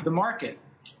top of the market.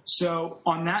 So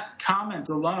on that comment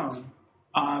alone,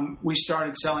 we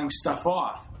started selling stuff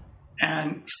off.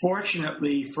 And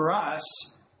fortunately for us,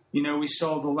 we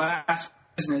sold the last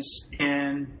business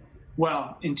in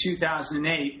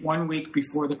 2008, 1 week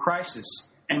before the crisis.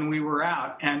 And we were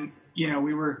out. And,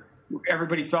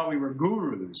 everybody thought we were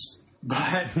gurus.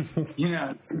 But,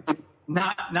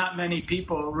 not many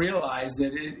people realized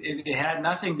that it had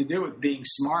nothing to do with being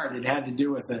smart. It had to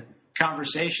do with a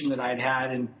conversation that I'd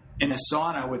had in a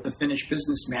sauna with a Finnish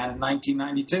businessman in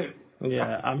 1992.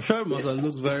 Yeah, I'm sure it must have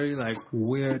looked very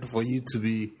weird for you to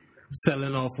be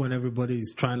selling off when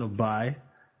everybody's trying to buy,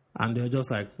 and they're just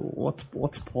like, what's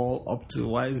Paul up to?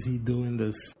 Why is he doing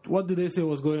this? What did they say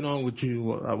was going on with you?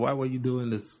 Why were you doing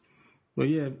this? Were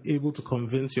you able to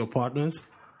convince your partners?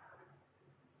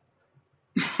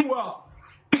 Well,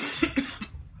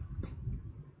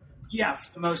 yeah,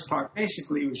 for the most part,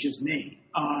 basically it was just me.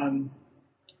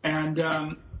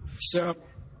 So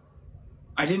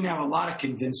I didn't have a lot of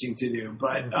convincing to do,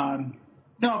 but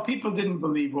no, people didn't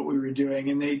believe what we were doing,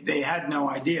 and they had no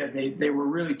idea. They were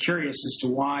really curious as to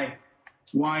why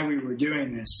we were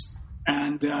doing this,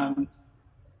 and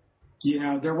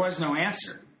there was no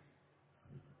answer.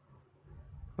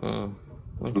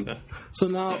 Okay. So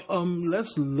now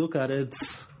let's look at it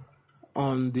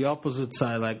on the opposite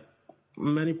side. Like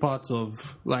many parts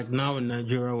of, now in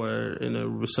Nigeria, we're in a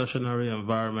recessionary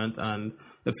environment, and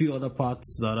a few other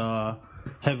parts that are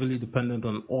heavily dependent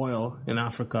on oil in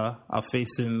Africa are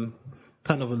facing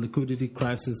kind of a liquidity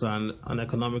crisis and an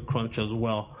economic crunch as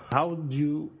well. How would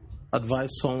you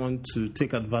advise someone to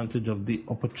take advantage of the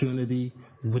opportunity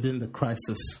within the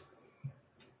crisis?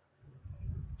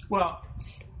 Well,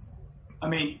 I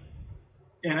mean,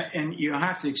 and you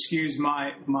have to excuse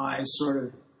my sort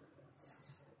of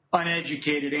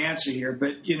uneducated answer here, but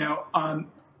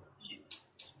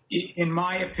in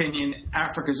my opinion,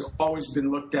 Africa's always been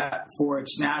looked at for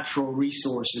its natural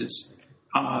resources.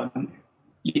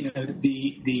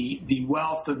 The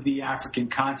wealth of the African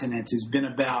continent has been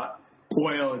about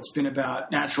oil. It's been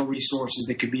about natural resources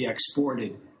that could be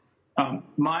exported.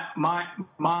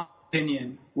 My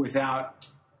opinion, without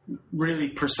really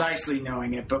precisely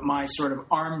knowing it, but my sort of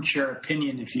armchair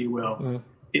opinion, if you will,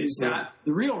 is that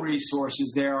the real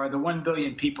resources there are the 1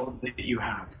 billion people that you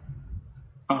have.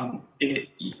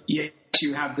 Yes,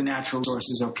 you have the natural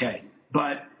resources, okay,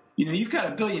 but you've got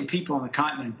 1 billion people on the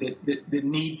continent that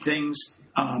need things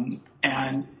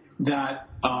and that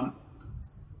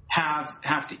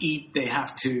have to eat. They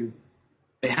have to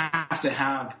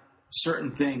have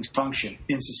certain things function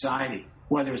in society,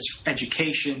 whether it's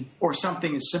education or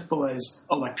something as simple as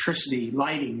electricity,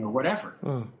 lighting, or whatever.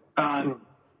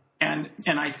 And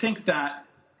I think that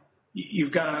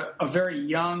you've got a very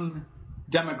young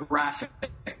demographic,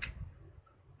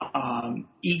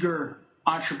 eager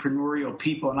entrepreneurial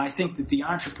people, and I think that the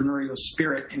entrepreneurial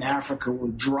spirit in Africa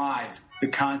will drive the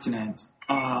continent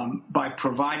by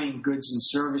providing goods and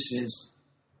services,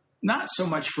 not so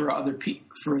much for other people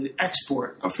for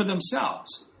export, but for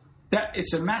themselves. That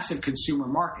it's a massive consumer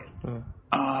market,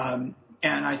 and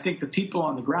I think the people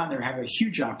on the ground there have a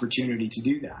huge opportunity to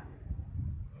do that.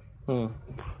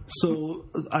 So,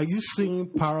 are you seeing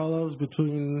parallels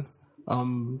between?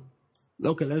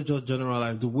 Okay, let's just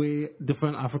generalize the way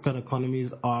different African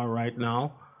economies are right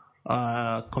now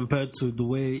compared to the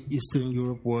way Eastern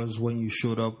Europe was when you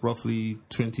showed up roughly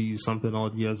 20-something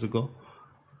odd years ago?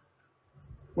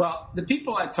 Well, the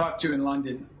people I talked to in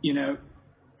London,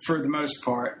 for the most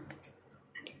part,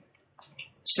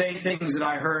 say things that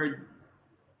I heard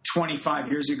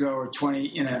 25 years ago or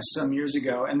 20, some years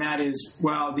ago, and that is,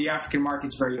 well, the African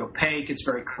market's very opaque, it's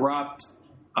very corrupt,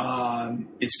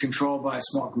 it's controlled by a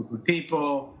small group of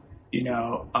people,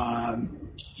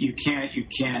 you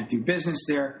can't do business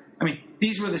there. I mean,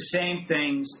 these were the same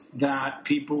things that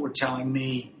people were telling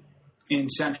me in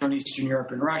Central and Eastern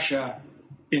Europe and Russia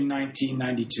in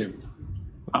 1992.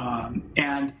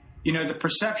 And, the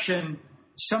perception,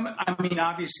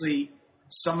 obviously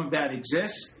some of that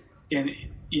exists in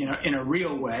a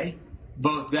real way,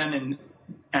 both then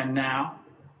and now.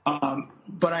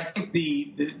 But I think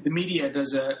the media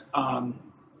does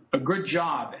a good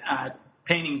job at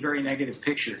painting very negative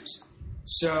pictures.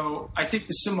 So I think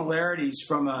the similarities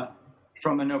from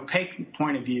an opaque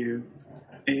point of view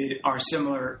are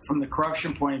similar, from the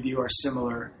corruption point of view are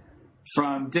similar,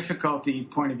 from difficulty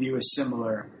point of view is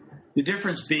similar. The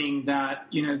difference being that,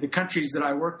 the countries that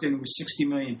I worked in with 60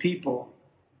 million people,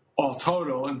 all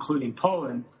total, including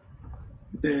Poland,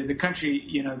 the country,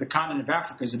 the continent of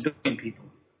Africa is 1 billion people.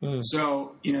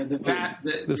 So,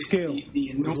 the scale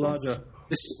is larger.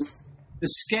 The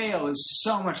scale is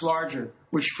so much larger,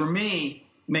 which for me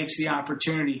makes the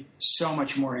opportunity so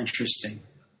much more interesting.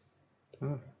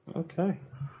 Okay.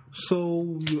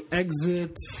 So you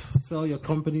exit, sell your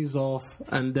companies off,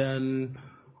 and then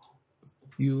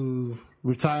you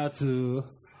retire to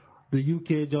the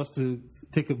UK just to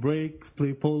take a break,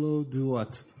 play polo, do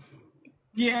what?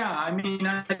 Yeah,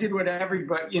 I did what I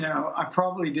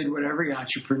probably did what every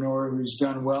entrepreneur who's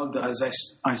done well does.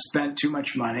 I spent too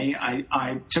much money.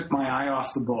 I took my eye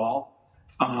off the ball.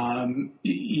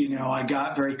 I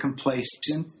got very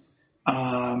complacent.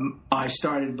 I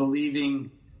started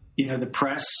believing the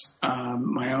press,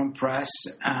 my own press,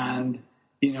 and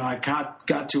I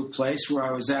got to a place where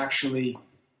I was actually,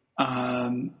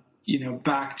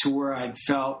 back to where I'd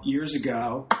felt years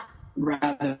ago,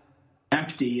 rather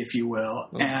empty, if you will.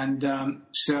 Oh. And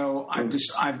so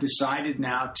I've decided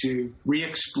now to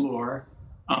re-explore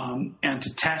and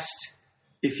to test,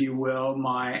 if you will,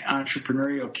 my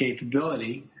entrepreneurial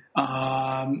capability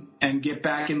and get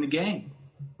back in the game.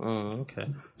 Oh, okay.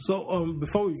 So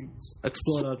before we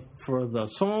explore that further,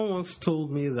 someone once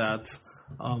told me that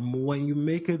when you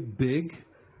make it big,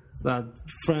 that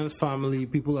friends, family,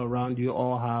 people around you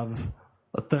all have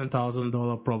a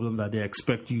 $10,000 problem that they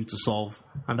expect you to solve,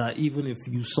 and that even if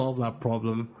you solve that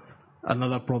problem,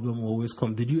 another problem will always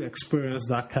come. Did you experience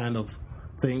that kind of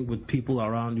thing with people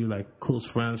around you, like close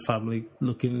friends, family,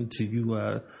 looking to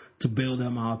you to bail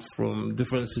them out from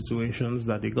different situations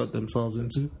that they got themselves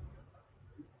into?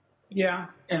 Yeah,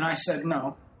 and I said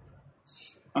no.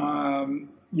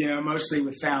 Mostly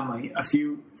with family, a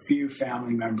few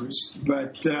family members,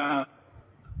 but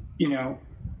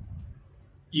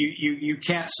you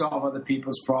can't solve other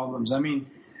people's problems. I mean,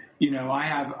 I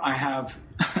have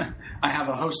I have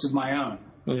a host of my own.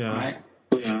 Yeah. Right.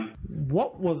 Yeah.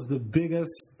 What was the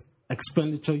biggest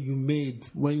expenditure you made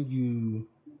when you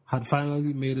had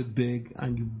finally made it big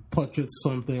and you purchased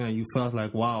something and you felt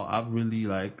like, wow, I've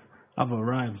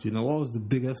arrived? What was the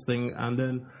biggest thing? And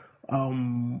then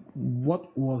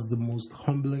what was the most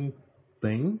humbling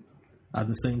thing at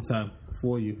the same time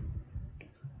for you?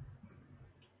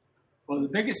 Well, the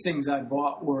biggest things I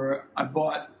bought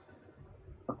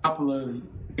a couple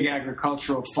of big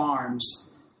agricultural farms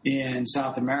in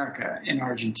South America, in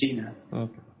Argentina,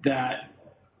 okay, that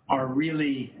are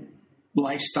really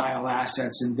lifestyle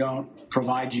assets and don't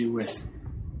provide you with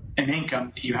an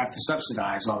income that you have to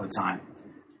subsidize all the time.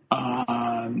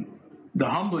 The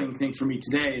humbling thing for me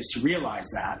today is to realize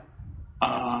that,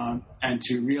 and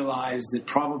to realize that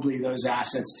probably those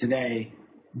assets today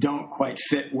don't quite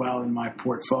fit well in my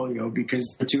portfolio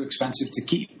because they're too expensive to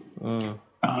keep.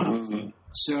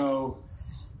 So,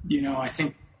 I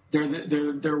think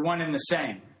they're one and the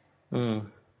same.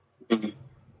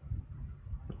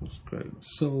 That's great.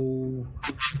 So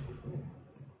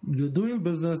you're doing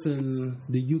business in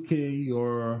the UK.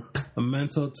 You're a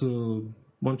mentor to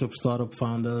a bunch of startup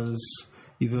founders.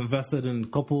 You've invested in a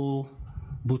couple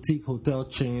boutique hotel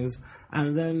chains,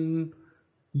 and then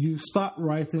you start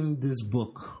writing this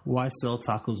book, Why Sell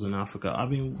Tacos in Africa. I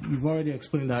mean, you've already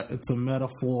explained that it's a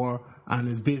metaphor and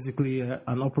it's basically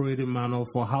an operating manual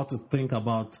for how to think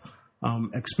about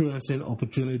experiencing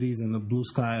opportunities in the blue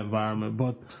sky environment.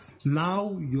 But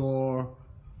now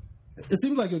it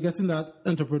seems like you're getting that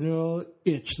entrepreneurial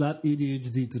itch, that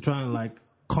ADHD, to try and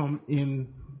come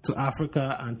in to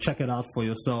Africa and check it out for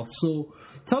yourself. So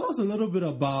tell us a little bit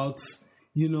about,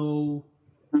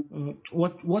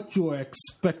 what you're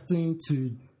expecting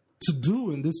to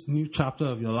do in this new chapter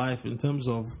of your life in terms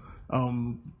of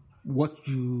what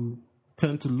you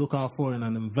tend to look out for in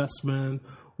an investment,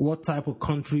 what type of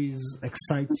countries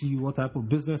excite you, what type of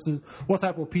businesses, what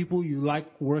type of people you like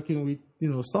working with,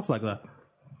 stuff like that.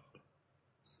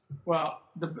 Well,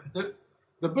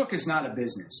 the book is not a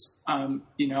business. My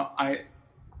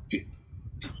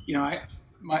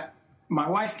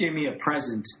wife gave me a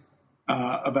present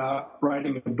about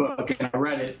writing a book, and I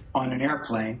read it on an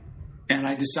airplane, and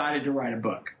I decided to write a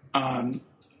book about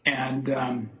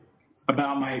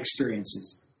my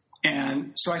experiences.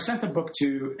 And so I sent the book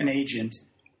to an agent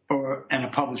and a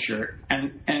publisher,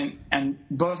 and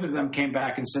both of them came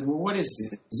back and said, well, what is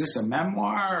this? Is this a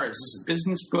memoir? Is this a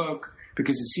business book?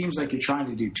 Because it seems like you're trying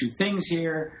to do two things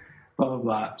here, blah, blah,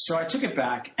 blah. So I took it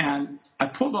back, and I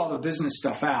pulled all the business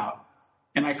stuff out,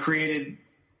 and I created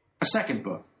a second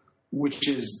book, which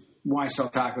is Why Sell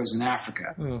Tacos in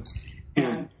Africa.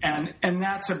 And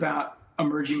that's about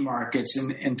emerging markets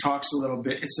and talks a little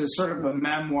bit. It's a sort of a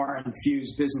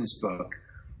memoir-infused business book.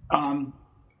 And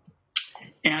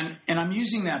I'm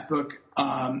using that book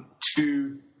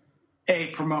to,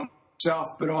 promote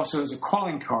myself, but also as a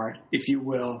calling card, if you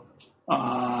will,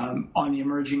 on the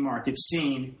emerging market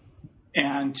scene,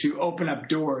 and to open up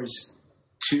doors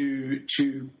to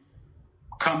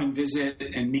come and visit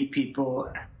and meet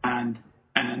people and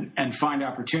find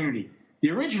opportunity.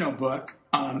 The original book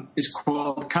is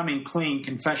called Coming Clean: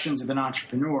 Confessions of an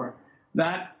Entrepreneur.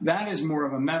 That is more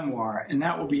of a memoir, and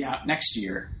that will be out next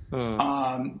year.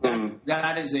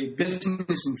 That is a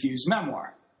business-infused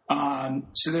memoir.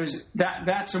 So there's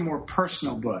that's a more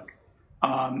personal book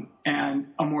and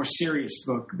a more serious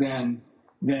book than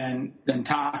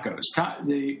tacos.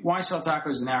 The Why Sell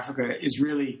Tacos in Africa is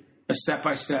really a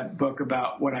step-by-step book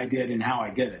about what I did and how I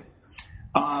did it.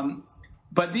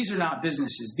 but these are not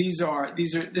businesses.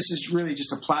 This is really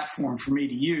just a platform for me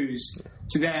to use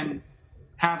to then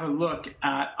have a look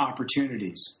at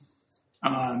opportunities.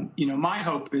 My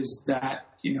hope is that,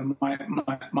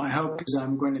 my hope is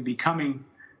I'm going to be coming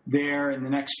there in the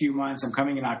next few months. I'm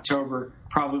coming in October,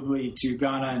 probably to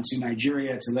Ghana and to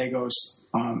Nigeria, to Lagos.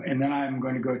 And then I'm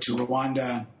going to go to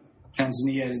Rwanda,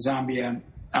 Tanzania, Zambia,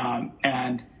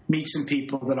 and meet some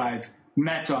people that I've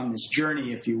met on this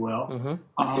journey, if you will.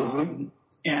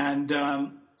 And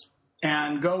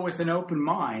go with an open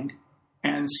mind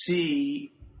and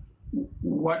see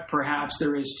what perhaps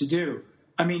there is to do.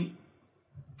 I mean,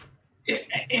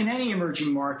 in any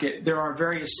emerging market, there are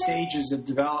various stages of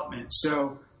development.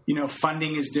 So,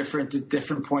 funding is different at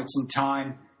different points in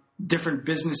time. Different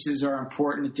businesses are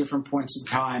important at different points in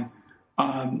time.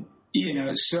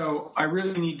 So I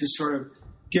really need to sort of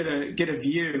get a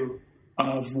view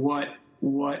of what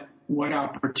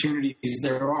opportunities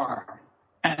there are.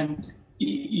 And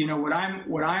what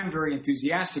I'm very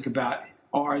enthusiastic about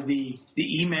are the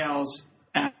emails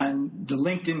and the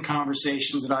LinkedIn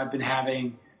conversations that I've been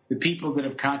having, the people that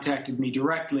have contacted me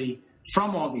directly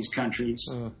from all these countries,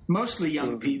 mostly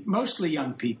young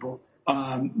people,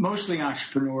 mostly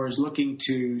entrepreneurs looking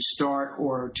to start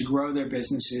or to grow their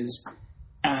businesses.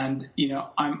 And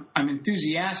I'm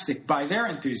enthusiastic by their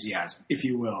enthusiasm, if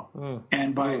you will,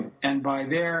 and by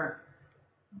their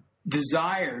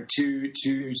desire to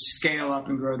scale up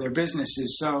and grow their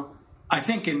businesses. So I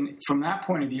think from that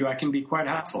point of view, I can be quite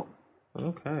helpful.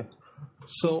 Okay.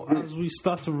 So as we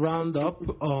start to round up,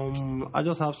 I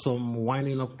just have some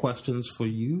winding up questions for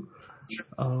you.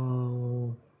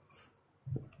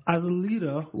 As a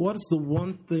leader, what is the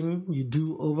one thing you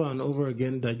do over and over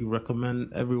again that you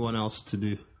recommend everyone else to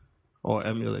do or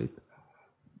emulate?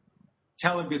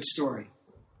 Tell a good story.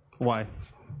 Why?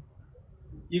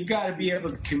 You've got to be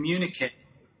able to communicate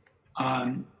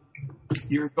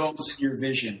your goals and your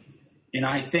vision. And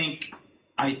I think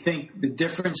the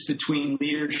difference between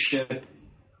leadership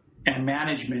and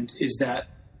management is that,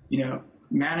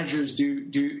 managers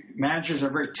managers are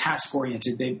very task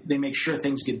oriented. They make sure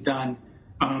things get done.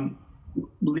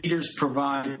 Leaders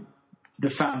provide the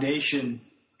foundation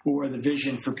or the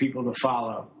vision for people to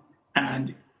follow.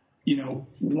 And,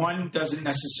 one doesn't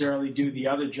necessarily do the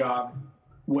other job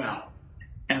well.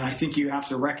 And I think you have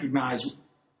to recognize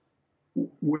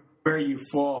where you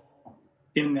fall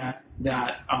in that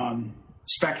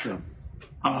spectrum.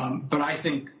 But I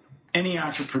think any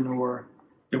entrepreneur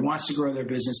that wants to grow their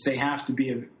business, they have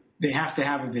to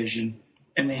have a vision,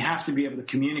 and they have to be able to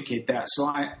communicate that. So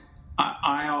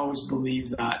I always believe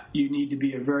that you need to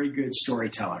be a very good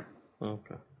storyteller.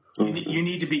 Okay. You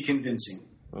need to be convincing.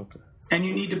 Okay. And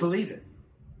you need to believe it.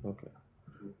 Okay.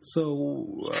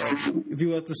 So if you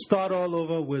were to start all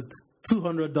over with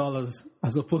 $200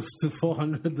 as opposed to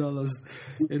 $400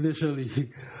 initially,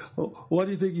 what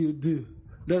do you think you would do?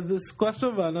 There's this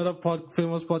question by another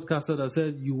famous podcaster that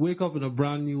said, you wake up in a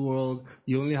brand new world,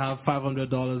 you only have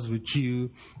 $500 with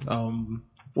you.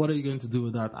 What are you going to do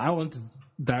with that? I want to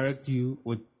direct you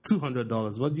with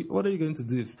 $200. What are you going to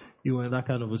do if you were in that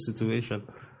kind of a situation?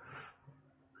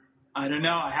 I don't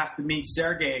know. I have to meet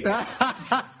Sergey. I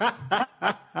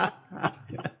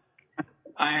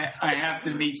have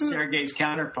to meet Sergey's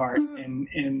counterpart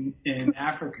in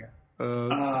Africa,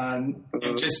 and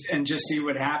just see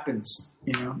what happens.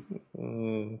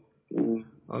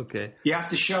 Okay. You have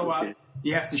to show up.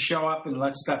 You have to show up and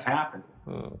let stuff happen.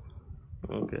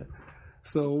 Okay.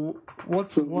 So,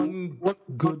 what's one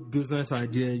good business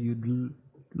idea you'd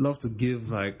love to give,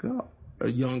 like a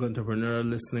young entrepreneur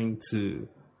listening to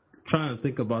try and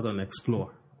think about and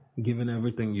explore, given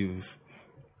everything you've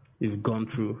gone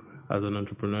through as an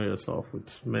entrepreneur yourself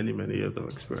with many, many years of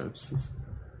experiences?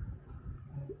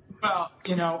 Well,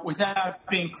 without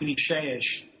being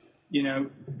cliche-ish,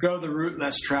 go the route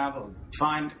less traveled.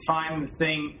 Find the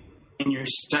thing in your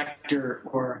sector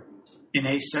or in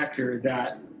a sector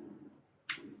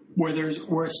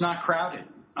where it's not crowded.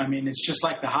 I mean, it's just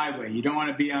like the highway. You don't want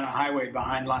to be on a highway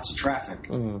behind lots of traffic.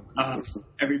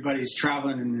 Everybody's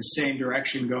traveling in the same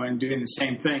direction, doing the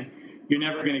same thing. You're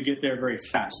never going to get there very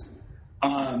fast.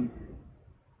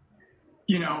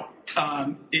 You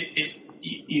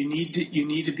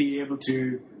need to be able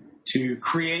to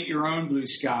create your own blue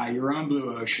sky, your own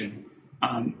blue ocean.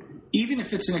 Even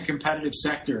if it's in a competitive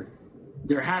sector,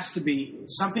 there has to be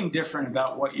something different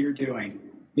about what you're doing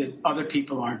that other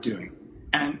people aren't doing.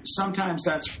 And sometimes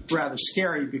that's rather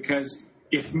scary, because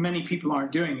if many people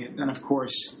aren't doing it, then of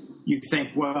course you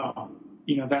think, well,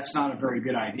 that's not a very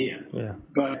good idea. Yeah.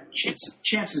 But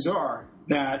chances are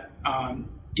that,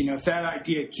 if that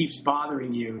idea keeps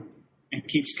bothering you and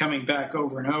keeps coming back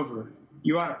over and over,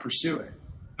 you ought to pursue it.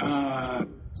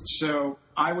 So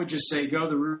I would just say go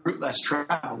the route less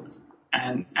traveled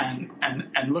and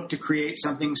look to create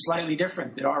something slightly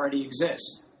different that already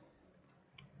exists.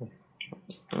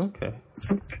 Okay.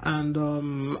 And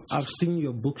I've seen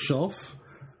your bookshelf.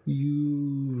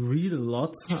 You read a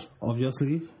lot,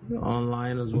 obviously,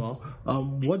 online as well.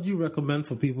 What do you recommend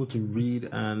for people to read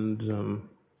and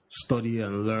study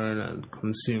and learn and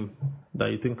consume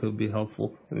that you think could be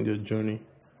helpful in your journey?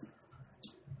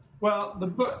 Well, the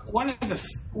book, one of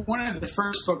the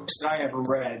first books that I ever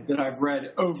read, that I've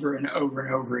read over and over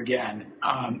and over again,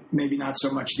 maybe not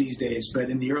so much these days, but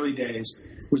in the early days,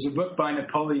 was a book by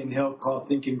Napoleon Hill called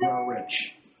Think and Grow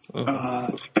Rich.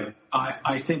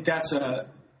 I think that's a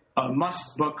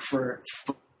must book for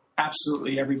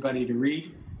absolutely everybody to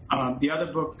read. The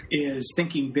other book is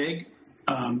Thinking Big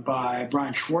by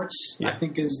Brian Schwartz, I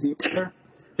think is the author.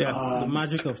 Yeah, The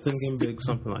Magic of Thinking Big,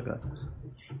 something like that.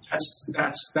 That's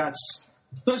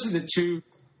those are the two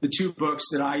books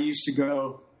that I used to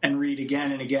go and read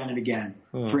again and again and again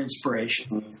for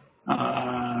inspiration.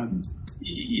 Other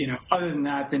than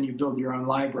that, then you build your own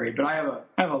library. But I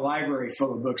have a library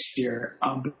full of books here.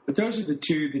 But those are the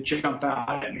two that jump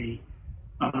out at me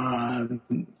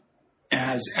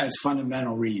as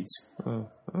fundamental reads. Oh,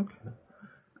 okay.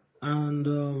 And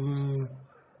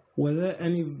were there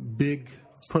any big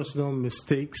personal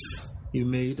mistakes you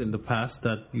made in the past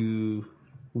that you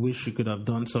wish you could have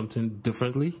done something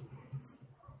differently?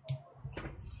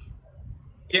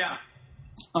 Yeah.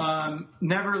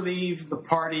 Never leave the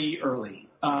party early,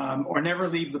 or never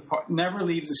leave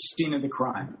the scene of the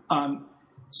crime.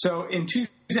 So in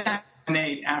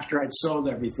 2008, after I'd sold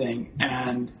everything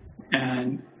and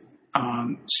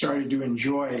started to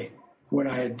enjoy what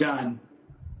I had done,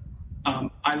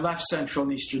 I left Central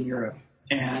and Eastern Europe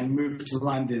and moved to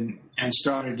London and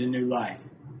started a new life.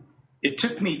 It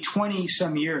took me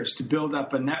 20-some years to build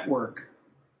up a network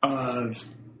of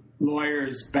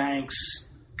lawyers, banks,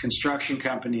 construction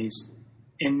companies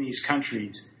in these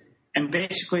countries. And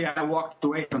basically, I walked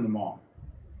away from them all.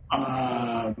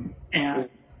 And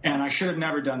I should have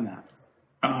never done that.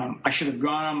 I should have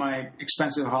gone on my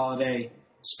expensive holiday,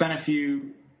 spent a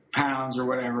few pounds or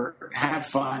whatever, had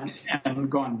fun, and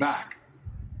gone back.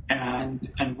 And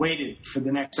waited for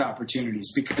the next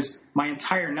opportunities because my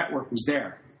entire network was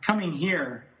there. Coming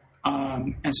here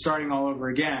and starting all over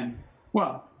again,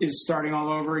 is starting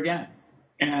all over again,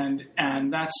 and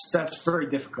that's very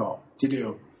difficult to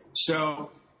do.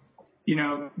 So,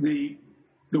 the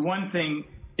one thing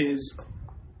is,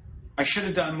 I should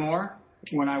have done more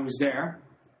when I was there,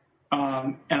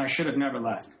 and I should have never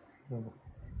left.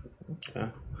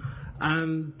 Okay.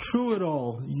 And through it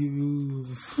all,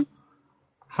 you've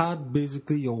had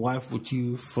basically your wife with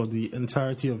you for the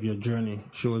entirety of your journey.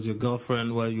 She was your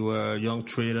girlfriend while you were a young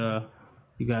trader.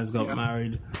 You guys got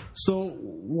married. So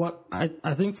what I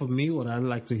think for me, what I'd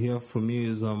like to hear from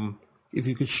you is if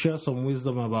you could share some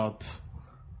wisdom about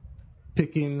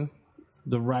picking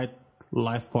the right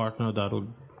life partner that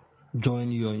would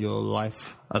join you on your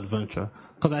life adventure.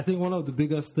 Because I think one of the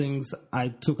biggest things I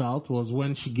took out was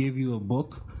when she gave you a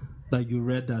book that you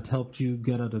read that helped you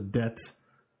get out of debt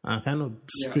and kind of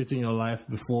straighten your life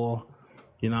before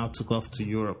you now took off to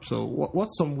Europe. So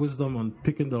what's some wisdom on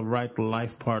picking the right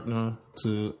life partner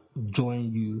to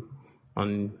join you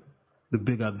on the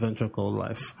big adventure called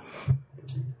life?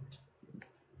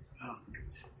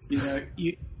 You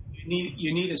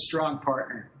need a strong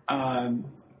partner.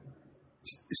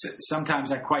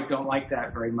 Sometimes I quite don't like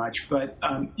that very much, but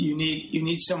you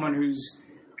need someone who's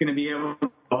going to be able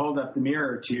to hold up the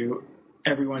mirror to you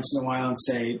every once in a while and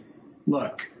say,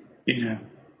 look,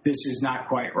 this is not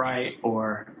quite right,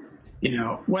 or,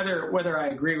 whether I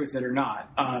agree with it or not.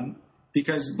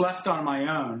 Because left on my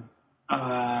own,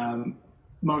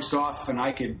 most often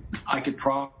I could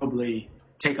probably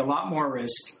take a lot more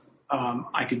risk.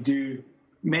 I could do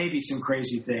maybe some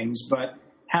crazy things, but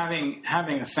having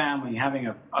a family, having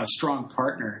a strong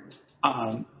partner,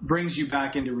 brings you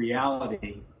back into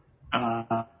reality.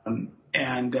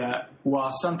 And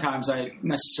while sometimes I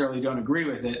necessarily don't agree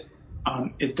with it,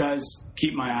 it does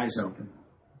keep my eyes open.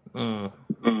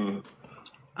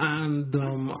 And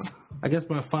I guess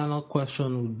my final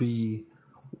question would be,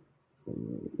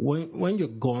 when you're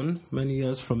gone many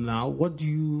years from now, what do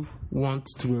you want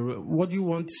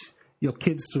your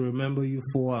kids to remember you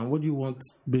for, and what do you want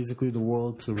basically the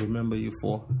world to remember you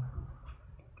for?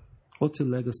 What's your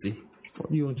legacy? What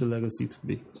do you want your legacy to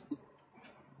be?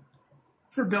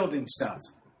 For building stuff,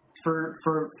 for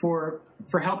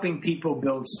helping people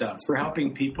build stuff, for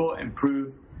helping people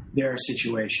improve their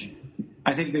situation.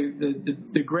 I think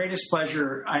the greatest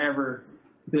pleasure I ever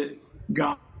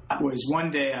got was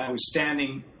one day I was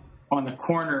standing on the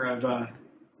corner of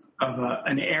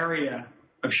an area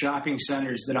of shopping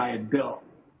centers that I had built.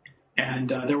 And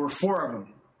there were 4 of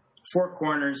them, 4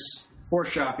 corners, 4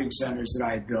 shopping centers that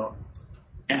I had built.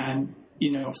 And,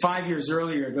 5 years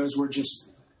earlier, those were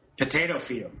just potato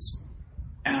fields.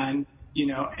 And,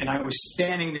 and I was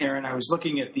standing there and I was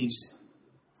looking at these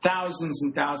thousands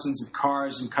and thousands of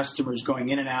cars and customers going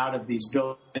in and out of these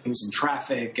buildings and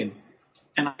traffic. And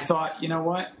I thought, you know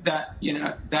what,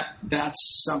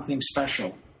 that's something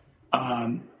special.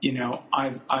 I've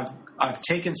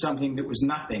taken something that was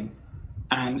nothing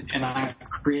and I've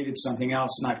created something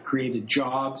else, and I've created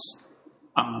jobs.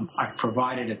 I've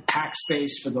provided a tax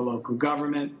base for the local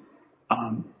government.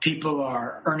 People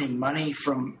are earning money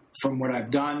from what I've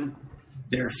done.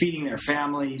 They're feeding their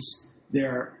families.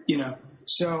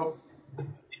 So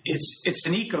it's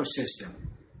an ecosystem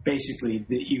basically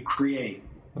that you create,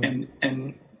 and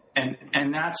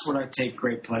that's what I take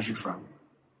great pleasure from.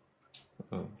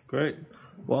 Great.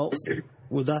 Well,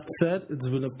 with that said, it's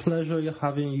been a pleasure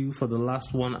having you for the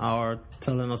last 1 hour,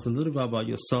 telling us a little bit about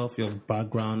yourself, your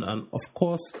background, and of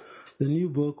course, the new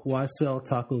book, Why Sell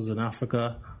Tacos in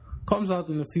Africa, comes out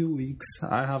in a few weeks.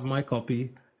 I have my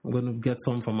copy. I'm going to get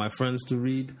some for my friends to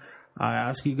read. I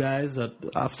ask you guys that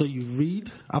after you've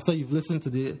listened to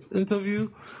the interview,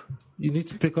 you need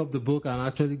to pick up the book and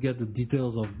actually get the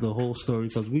details of the whole story,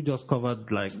 because we just covered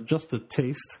just a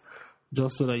taste,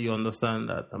 just so that you understand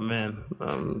that,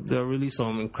 there are really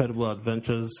some incredible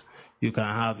adventures you can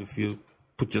have if you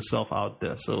put yourself out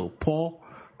there. So, Paul,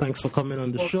 thanks for coming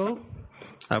on the show.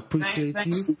 I appreciate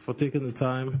you for taking the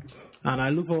time, and I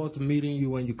look forward to meeting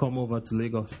you when you come over to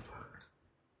Lagos.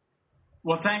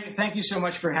 Well, thank you so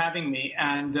much for having me,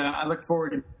 and I look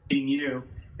forward to meeting you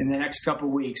in the next couple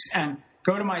of weeks. And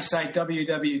go to my site,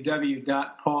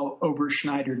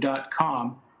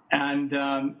 www.pauloberschneider.com,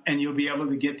 and you'll be able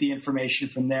to get the information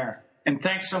from there. And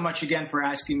thanks so much again for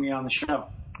asking me on the show.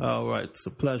 All right. It's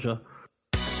a pleasure.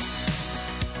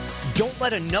 Don't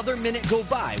let another minute go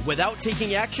by without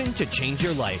taking action to change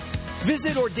your life.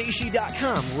 Visit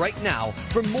Audacy.com right now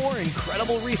for more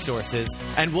incredible resources,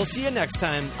 and we'll see you next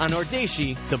time on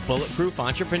Audacy, the Bulletproof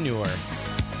Entrepreneur.